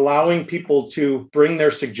 And allowing people to bring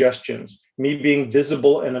their suggestions, me being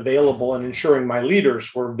visible and available and ensuring my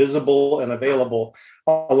leaders were visible and available,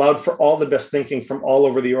 allowed for all the best thinking from all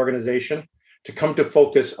over the organization to come to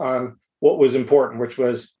focus on what was important, which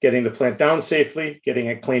was getting the plant down safely, getting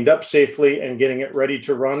it cleaned up safely, and getting it ready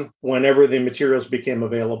to run whenever the materials became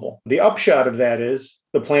available. The upshot of that is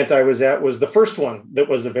the plant I was at was the first one that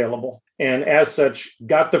was available. And as such,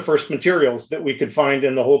 got the first materials that we could find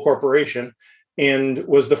in the whole corporation and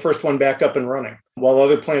was the first one back up and running. While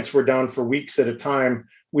other plants were down for weeks at a time,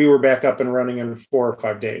 we were back up and running in 4 or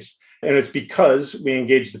 5 days. And it's because we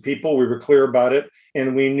engaged the people, we were clear about it,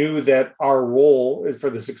 and we knew that our role for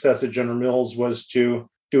the success of General Mills was to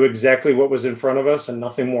do exactly what was in front of us and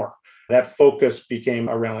nothing more. That focus became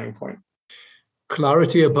a rallying point.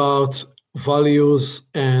 Clarity about values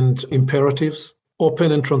and imperatives,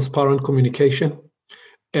 open and transparent communication,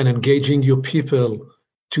 and engaging your people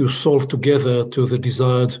to solve together to the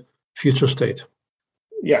desired future state.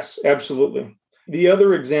 Yes, absolutely. The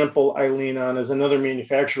other example I lean on is another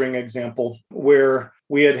manufacturing example where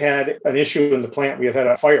we had an issue in the plant. We had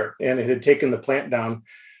a fire and it had taken the plant down.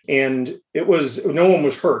 And no one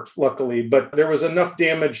was hurt, luckily, but there was enough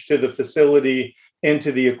damage to the facility and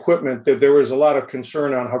to the equipment that there was a lot of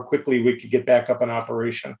concern on how quickly we could get back up in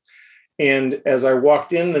operation. And as I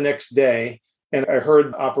walked in the next day and I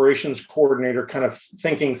heard the operations coordinator kind of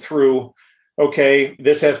thinking through, okay,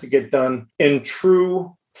 this has to get done in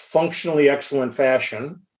true functionally excellent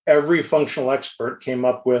fashion. Every functional expert came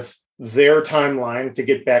up with their timeline to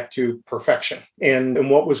get back to perfection and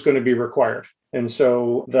what was going to be required. And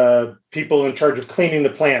so the people in charge of cleaning the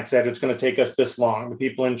plant said it's going to take us this long. The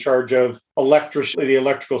people in charge of the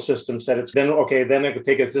electrical system said then it could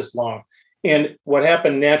take us this long. And what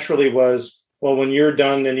happened naturally was, well, when you're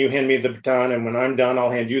done, then you hand me the baton. And when I'm done, I'll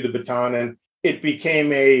hand you the baton. And it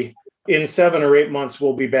became in 7 or 8 months,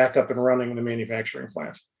 we'll be back up and running the manufacturing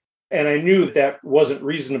plant. And I knew that wasn't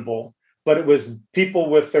reasonable, but it was people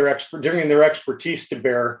with bringing their expertise to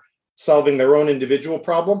bear, solving their own individual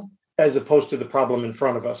problem, as opposed to the problem in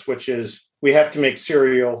front of us, which is we have to make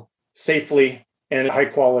cereal safely and high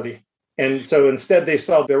quality. And so instead they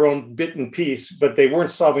solved their own bit and piece, but they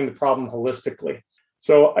weren't solving the problem holistically.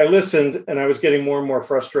 So I listened and I was getting more and more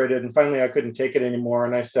frustrated. And finally I couldn't take it anymore.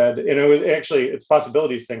 And I said, it's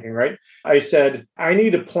possibilities thinking, right? I said, I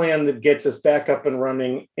need a plan that gets us back up and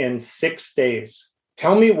running in 6 days.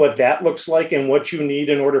 Tell me what that looks like and what you need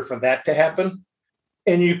in order for that to happen.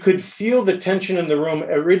 And you could feel the tension in the room.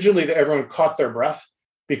 Originally, everyone caught their breath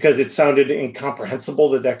because it sounded incomprehensible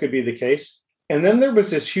that could be the case. And then there was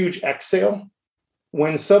this huge exhale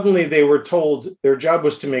when suddenly they were told their job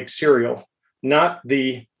was to make cereal, not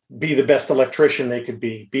be the best electrician they could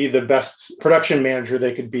be the best production manager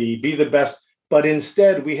they could be the best. But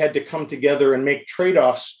instead, we had to come together and make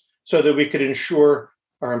trade-offs so that we could ensure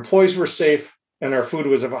our employees were safe and our food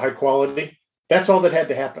was of a high quality. That's all that had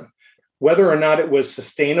to happen. Whether or not it was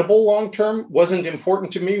sustainable long-term wasn't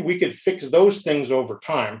important to me. We could fix those things over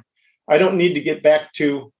time. I don't need to get back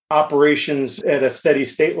to operations at a steady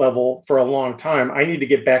state level for a long time. I need to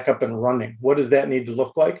get back up and running. What does that need to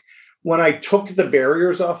look like? When I took the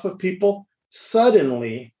barriers off of people,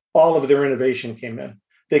 suddenly all of their innovation came in.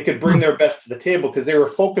 They could bring their best to the table because they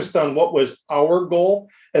were focused on what was our goal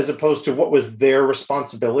as opposed to what was their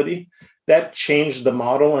responsibility. That changed the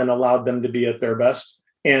model and allowed them to be at their best.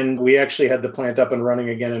 And we actually had the plant up and running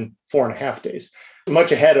again in 4.5 days,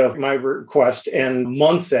 much ahead of my request and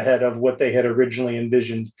months ahead of what they had originally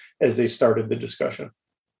envisioned as they started the discussion.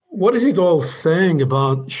 What is it all saying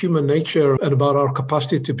about human nature and about our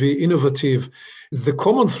capacity to be innovative? The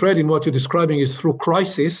common thread in what you're describing is through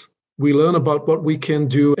crisis, we learn about what we can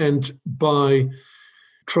do. And by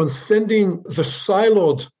transcending the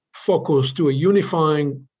siloed focus to a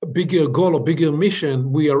unifying bigger goal or bigger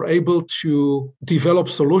mission, we are able to develop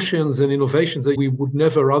solutions and innovations that we would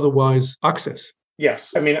never otherwise access.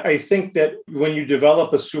 Yes. I mean, I think that when you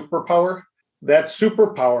develop a superpower, that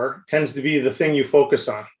superpower tends to be the thing you focus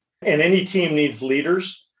on. And any team needs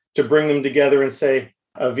leaders to bring them together and say,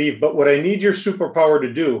 Aviv, but what I need your superpower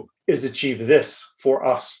to do is achieve this for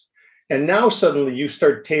us. And now suddenly you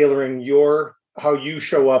start tailoring how you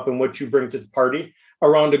show up and what you bring to the party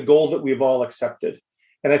around a goal that we've all accepted.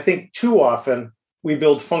 And I think too often we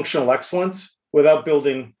build functional excellence without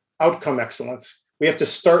building outcome excellence. We have to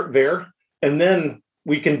start there, and then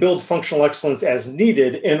we can build functional excellence as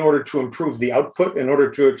needed in order to improve the output, in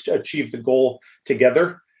order to achieve the goal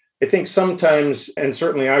together. I think sometimes, and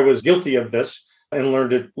certainly I was guilty of this and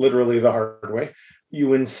learned it literally the hard way,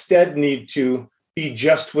 you instead need to be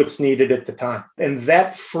just what's needed at the time. And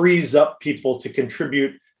that frees up people to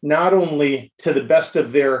contribute not only to the best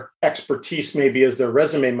of their expertise, maybe as their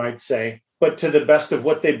resume might say, but to the best of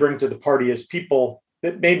what they bring to the party as people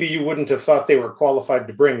that maybe you wouldn't have thought they were qualified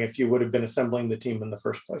to bring if you would have been assembling the team in the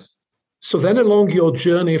first place. So then along your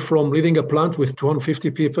journey from leading a plant with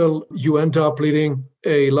 250 people, you end up leading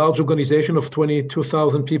a large organization of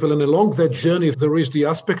 22,000 people. And along that journey, there is the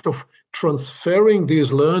aspect of transferring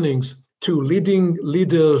these learnings to leading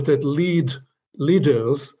leaders that lead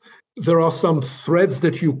leaders. There are some threads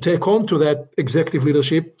that you take on to that executive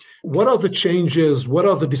leadership. What are the changes? What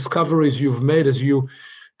are the discoveries you've made as you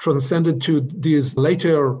transcended to these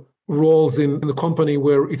later roles in the company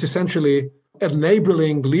where it's essentially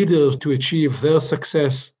enabling leaders to achieve their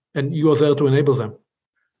success and you are there to enable them?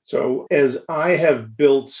 So as I have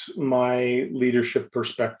built my leadership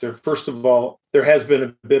perspective, first of all, there has been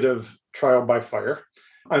a bit of trial by fire.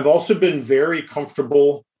 I've also been very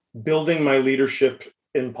comfortable building my leadership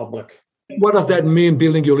in public. What does that mean,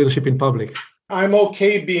 building your leadership in public? I'm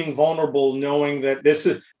okay being vulnerable, knowing that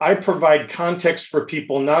I provide context for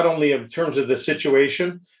people, not only in terms of the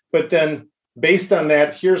situation, but then based on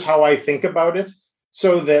that, here's how I think about it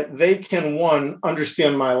so that they can, one,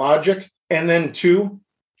 understand my logic, and then two,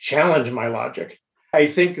 challenge my logic. I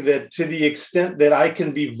think that to the extent that I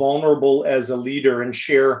can be vulnerable as a leader and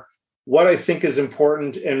share what I think is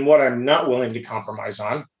important and what I'm not willing to compromise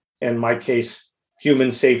on, in my case,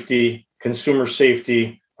 human safety, consumer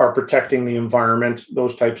safety, are protecting the environment,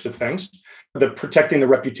 those types of things, protecting the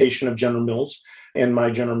reputation of General Mills in my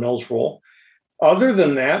General Mills role. Other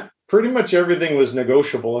than that, pretty much everything was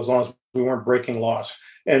negotiable as long as we weren't breaking laws.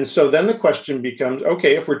 And so then the question becomes,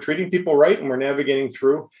 okay, if we're treating people right and we're navigating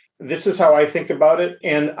through, this is how I think about it.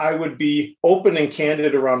 And I would be open and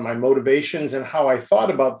candid around my motivations and how I thought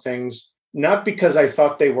about things, not because I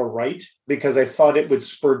thought they were right, because I thought it would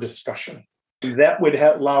spur discussion. That would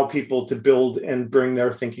allow people to build and bring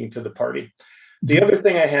their thinking to the party. The other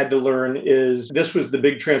thing I had to learn is this was the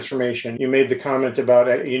big transformation. You made the comment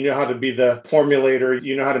about you know how to be the formulator,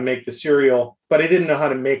 you know how to make the cereal, but I didn't know how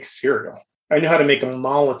to make cereal. I knew how to make a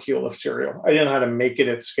molecule of cereal. I didn't know how to make it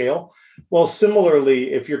at scale. Well,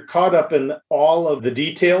 similarly, if you're caught up in all of the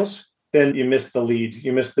details, then you miss the lead,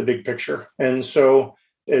 you miss the big picture. And so,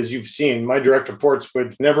 as you've seen, my direct reports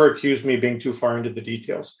would never accuse me of being too far into the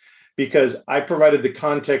details because I provided the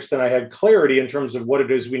context and I had clarity in terms of what it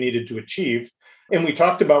is we needed to achieve. And we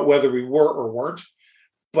talked about whether we were or weren't,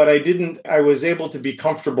 but I was able to be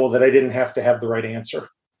comfortable that I didn't have to have the right answer.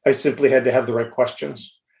 I simply had to have the right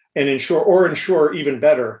questions and ensure even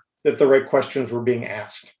better that the right questions were being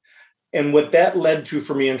asked. And what that led to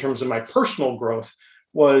for me in terms of my personal growth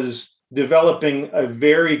was developing a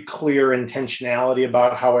very clear intentionality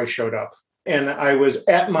about how I showed up. And I was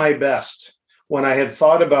at my best when I had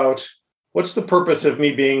thought about what's the purpose of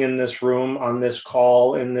me being in this room, on this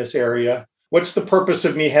call, in this area? What's the purpose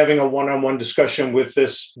of me having a one-on-one discussion with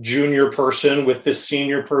this junior person, with this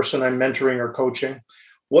senior person I'm mentoring or coaching?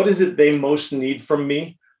 What is it they most need from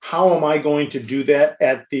me? How am I going to do that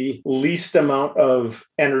at the least amount of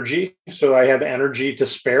energy? So I have energy to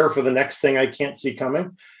spare for the next thing I can't see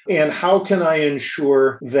coming. And how can I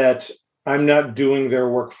ensure that I'm not doing their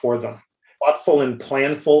work for them? Thoughtful and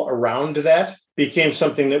planful around that became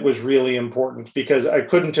something that was really important because I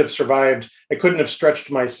couldn't have survived. I couldn't have stretched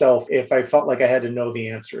myself if I felt like I had to know the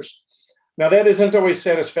answers. Now, that isn't always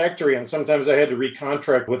satisfactory. And sometimes I had to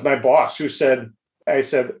recontract with my boss who said, I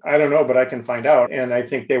don't know, but I can find out. And I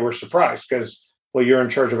think they were surprised because, well, you're in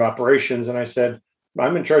charge of operations. And I said,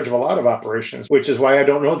 I'm in charge of a lot of operations, which is why I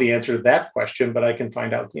don't know the answer to that question, but I can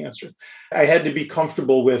find out the answer. I had to be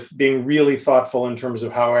comfortable with being really thoughtful in terms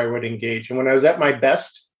of how I would engage. And when I was at my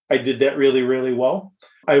best, I did that really, really well.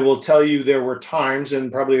 I will tell you there were times,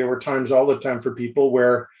 and probably there were times all the time for people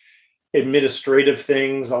where administrative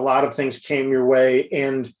things, a lot of things came your way,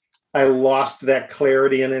 and I lost that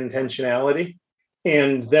clarity and intentionality.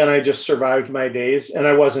 And then I just survived my days and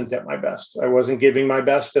I wasn't at my best. I wasn't giving my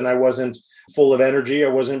best and I wasn't full of energy. I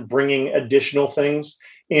wasn't bringing additional things.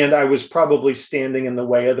 And I was probably standing in the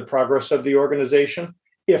way of the progress of the organization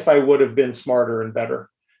if I would have been smarter and better.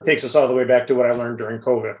 It takes us all the way back to what I learned during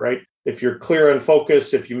COVID, right? If you're clear and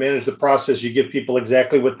focused, if you manage the process, you give people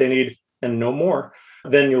exactly what they need and no more,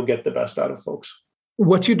 then you'll get the best out of folks.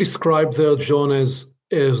 What you described there, John, is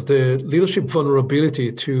the leadership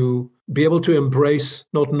vulnerability to be able to embrace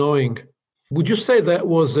not knowing. Would you say that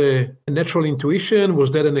was a natural intuition?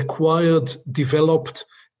 Was that an acquired, developed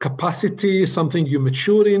capacity, something you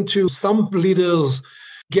matured into? Some leaders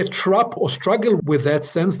get trapped or struggle with that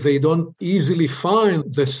sense. They don't easily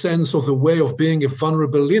find the sense of the way of being a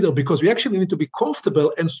vulnerable leader because we actually need to be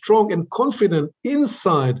comfortable and strong and confident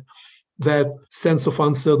inside that sense of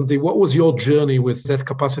uncertainty. What was your journey with that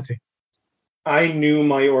capacity? I knew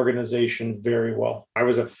my organization very well. I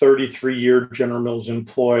was a 33-year General Mills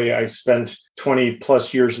employee. I spent 20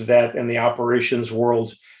 plus years of that in the operations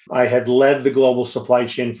world. I had led the global supply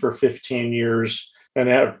chain for 15 years and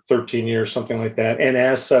had 13 years, something like that. And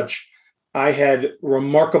as such, I had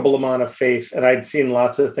remarkable amount of faith and I'd seen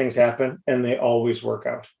lots of things happen and they always work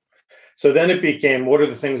out. So then it became, what are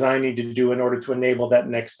the things I need to do in order to enable that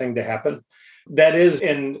next thing to happen? That is,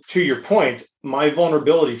 and to your point, my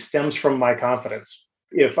vulnerability stems from my confidence.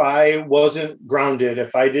 If I wasn't grounded,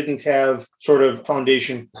 if I didn't have sort of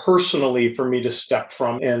foundation personally for me to step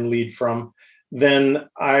from and lead from, then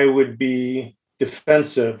I would be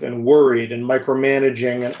defensive and worried and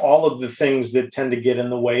micromanaging and all of the things that tend to get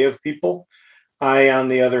in the way of people. I, on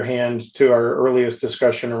the other hand, to our earliest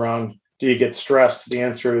discussion around, do you get stressed? The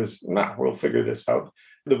answer is, no, we'll figure this out.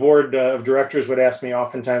 The board of directors would ask me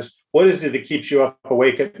oftentimes, what is it that keeps you up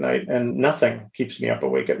awake at night? And nothing keeps me up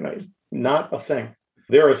awake at night. Not a thing.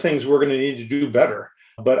 There are things we're going to need to do better,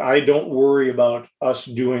 but I don't worry about us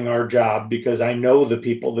doing our job because I know the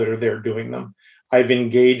people that are there doing them. I've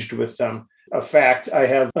engaged with them. In fact, I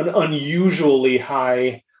have an unusually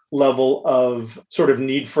high level of sort of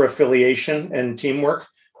need for affiliation and teamwork.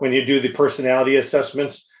 When you do the personality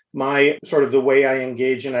assessments, my sort of the way I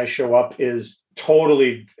engage and I show up is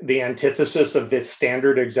totally the antithesis of the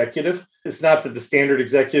standard executive. It's not that the standard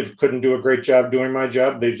executive couldn't do a great job doing my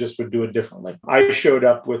job. They just would do it differently. I showed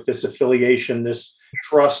up with this affiliation, this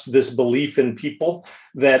trust, this belief in people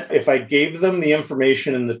that if I gave them the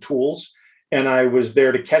information and the tools and I was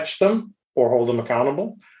there to catch them or hold them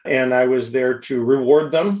accountable, and I was there to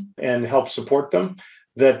reward them and help support them,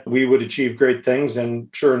 that we would achieve great things. And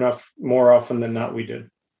sure enough, more often than not, we did.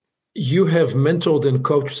 You have mentored and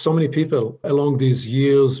coached so many people along these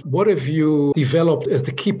years. What have you developed as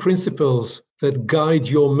the key principles that guide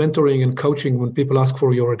your mentoring and coaching when people ask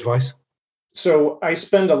for your advice? So I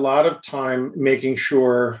spend a lot of time making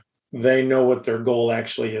sure they know what their goal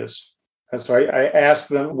actually is. And so I ask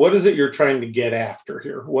them, what is it you're trying to get after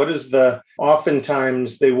here?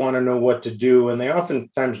 Oftentimes they want to know what to do, and they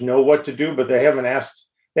oftentimes know what to do, but they haven't asked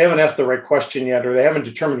the right question yet, or they haven't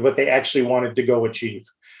determined what they actually wanted to go achieve.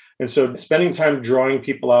 And so spending time drawing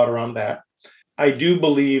people out around that. I do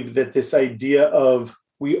believe that this idea of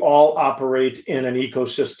we all operate in an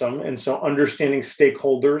ecosystem. And so understanding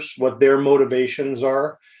stakeholders, what their motivations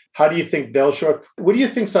are, how do you think they'll show up? What do you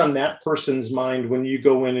think's on that person's mind when you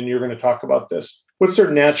go in and you're going to talk about this? What's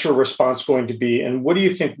their natural response going to be? And what do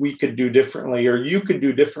you think we could do differently, or you could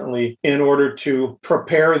do differently in order to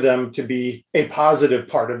prepare them to be a positive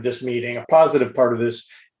part of this meeting, a positive part of this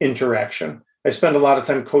interaction? I spend a lot of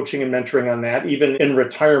time coaching and mentoring on that. Even in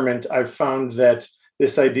retirement, I've found that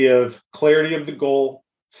this idea of clarity of the goal,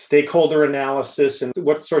 stakeholder analysis, and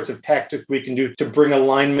what sorts of tactics we can do to bring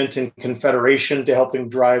alignment and confederation to helping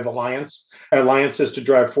drive alliances to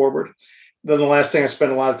drive forward. Then the last thing I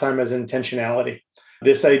spend a lot of time is intentionality.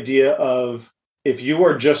 This idea of if you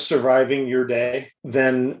are just surviving your day,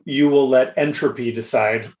 then you will let entropy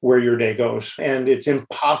decide where your day goes. And it's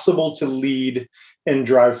impossible to lead and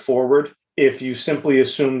drive forward if you simply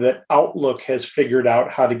assume that Outlook has figured out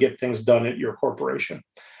how to get things done at your corporation.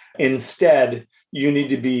 Instead, you need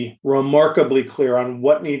to be remarkably clear on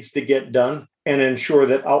what needs to get done and ensure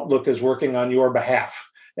that Outlook is working on your behalf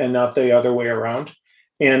and not the other way around.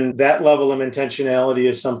 And that level of intentionality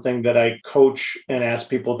is something that I coach and ask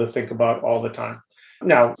people to think about all the time.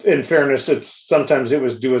 Now, in fairness, sometimes it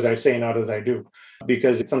was do as I say, not as I do,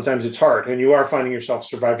 because sometimes it's hard and you are finding yourself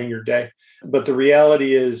surviving your day. But the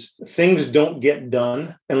reality is things don't get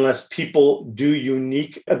done unless people do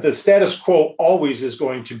unique. The status quo always is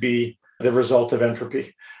going to be the result of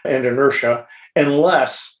entropy and inertia,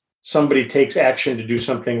 unless somebody takes action to do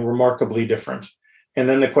something remarkably different. And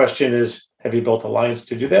then the question is, have you built alliance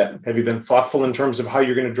to do that? Have you been thoughtful in terms of how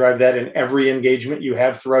you're going to drive that in every engagement you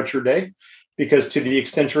have throughout your day? Because to the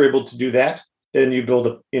extent you're able to do that, then you build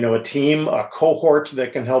a team, a cohort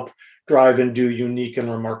that can help drive and do unique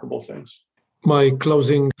and remarkable things. My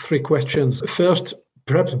closing 3 questions. First,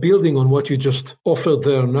 perhaps building on what you just offered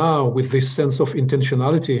there now with this sense of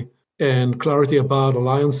intentionality and clarity about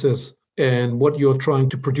alliances and what you're trying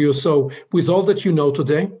to produce. So with all that you know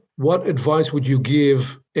today, what advice would you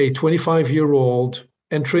give a 25-year-old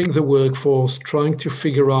entering the workforce, trying to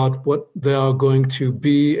figure out what they are going to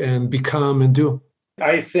be and become and do?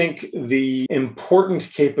 I think the important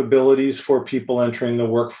capabilities for people entering the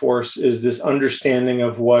workforce is this understanding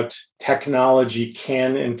of what technology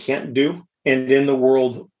can and can't do. And in the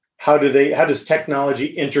world, how does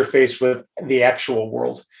technology interface with the actual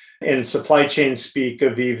world? In supply chain speak,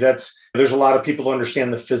 Aviv, there's a lot of people who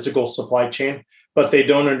understand the physical supply chain, but they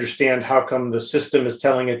don't understand how come the system is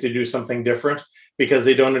telling it to do something different, because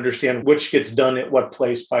they don't understand which gets done at what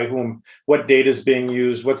place by whom, what data is being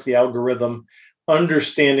used, what's the algorithm.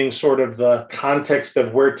 Understanding sort of the context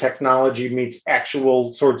of where technology meets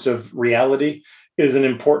actual sorts of reality is an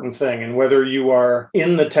important thing. And whether you are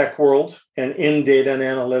in the tech world and in data and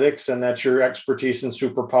analytics, and that's your expertise and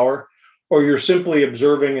superpower, or you're simply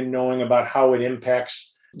observing and knowing about how it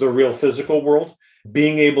impacts the real physical world,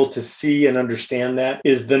 being able to see and understand that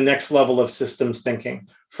is the next level of systems thinking.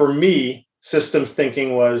 For me, systems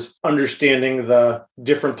thinking was understanding the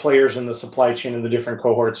different players in the supply chain and the different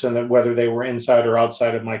cohorts, and whether they were inside or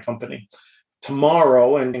outside of my company.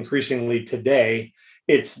 Tomorrow, and increasingly today,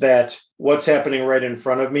 it's that what's happening right in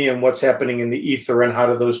front of me and what's happening in the ether, and how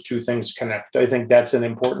do those two things connect? I think that's an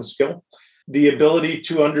important skill. The ability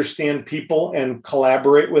to understand people and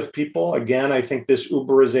collaborate with people. Again, I think this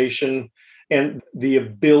Uberization and the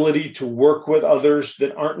ability to work with others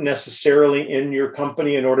that aren't necessarily in your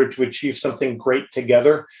company in order to achieve something great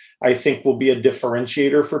together, I think will be a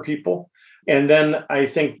differentiator for people. And then I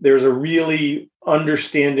think there's a really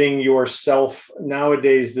understanding yourself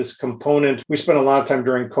nowadays, this component. We spent a lot of time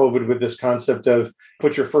during COVID with this concept of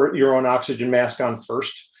put your own oxygen mask on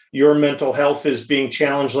first. Your mental health is being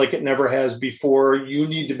challenged like it never has before. You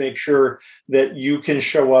need to make sure that you can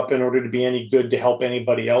show up in order to be any good to help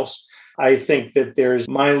anybody else. I think that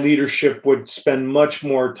my leadership would spend much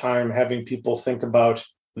more time having people think about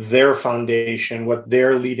their foundation, what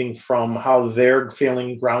they're leading from, how they're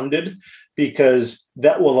feeling grounded, because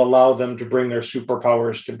that will allow them to bring their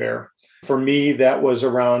superpowers to bear. For me, that was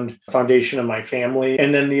around foundation of my family,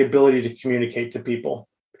 and then the ability to communicate to people.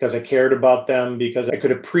 because I cared about them, because I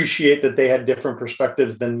could appreciate that they had different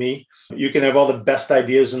perspectives than me. You can have all the best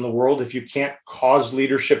ideas in the world. If you can't cause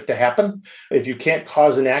leadership to happen, if you can't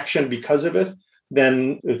cause an action because of it,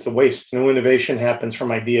 then it's a waste. No innovation happens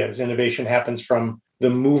from ideas. Innovation happens from the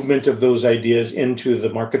movement of those ideas into the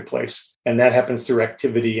marketplace. And that happens through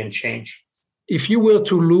activity and change. If you were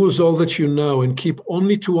to lose all that you know and keep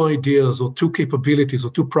only 2 ideas or 2 capabilities or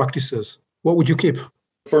 2 practices, what would you keep?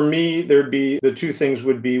 For me, the 2 things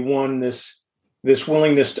would be, one, this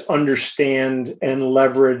willingness to understand and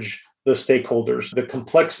leverage the stakeholders, the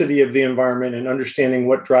complexity of the environment and understanding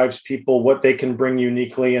what drives people, what they can bring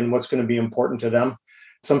uniquely and what's going to be important to them.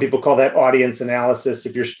 Some people call that audience analysis.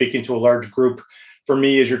 If you're speaking to a large group, for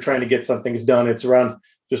me, as you're trying to get some things done, it's around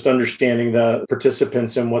just understanding the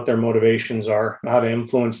participants and what their motivations are, how to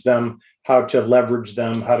influence them, how to leverage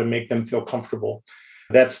them, how to make them feel comfortable.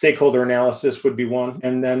 That stakeholder analysis would be one.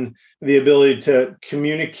 And then the ability to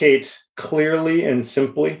communicate clearly and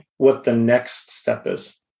simply what the next step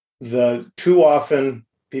is. Too often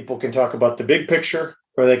people can talk about the big picture,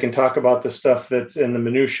 or they can talk about the stuff that's in the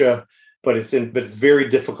minutia, but it's very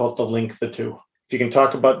difficult to link the two. If you can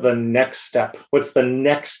talk about the next step, what's the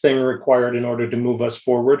next thing required in order to move us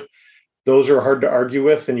forward? Those are hard to argue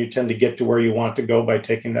with, and you tend to get to where you want to go by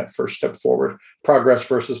taking that first step forward. Progress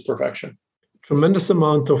versus perfection. Tremendous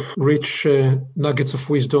amount of rich nuggets of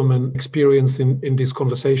wisdom and experience in this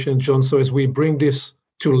conversation, John. So as we bring this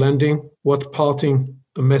to landing, what parting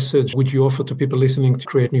message would you offer to people listening to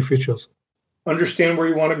create new futures? Understand where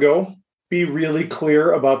you want to go. Be really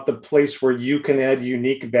clear about the place where you can add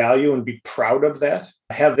unique value and be proud of that.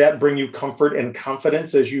 Have that bring you comfort and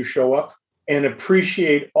confidence as you show up, and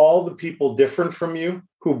appreciate all the people different from you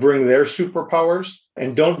who bring their superpowers,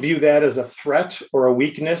 and don't view that as a threat or a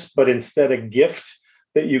weakness, but instead a gift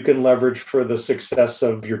that you can leverage for the success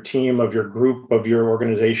of your team, of your group, of your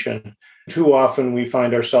organization. Too often we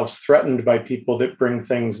find ourselves threatened by people that bring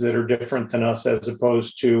things that are different than us, as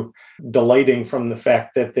opposed to delighting from the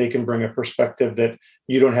fact that they can bring a perspective that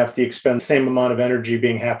you don't have to expend the same amount of energy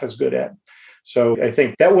being half as good at. So I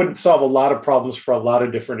think that would solve a lot of problems for a lot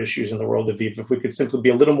of different issues in the world, Aviv, if we could simply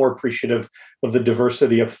be a little more appreciative of the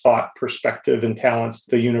diversity of thought, perspective, and talents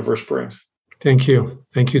the universe brings. Thank you.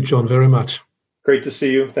 Thank you, John, very much. Great to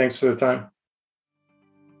see you. Thanks for the time.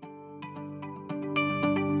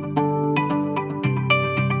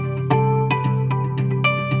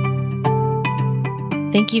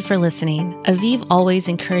 Thank you for listening. Aviv always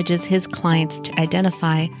encourages his clients to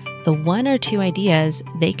identify the 1 or 2 ideas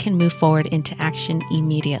they can move forward into action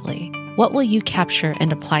immediately. What will you capture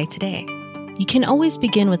and apply today? You can always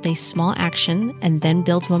begin with a small action and then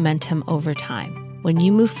build momentum over time. When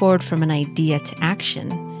you move forward from an idea to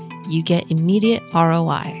action, you get immediate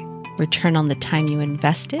ROI, return on the time you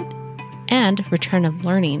invested, and return of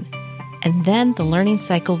learning. And then the learning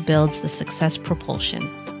cycle builds the success propulsion.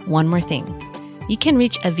 One more thing. You can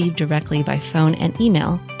reach Aviv directly by phone and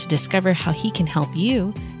email to discover how he can help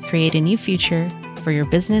you create a new future for your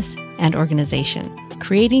business and organization.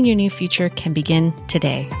 Creating your new future can begin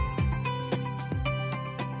today.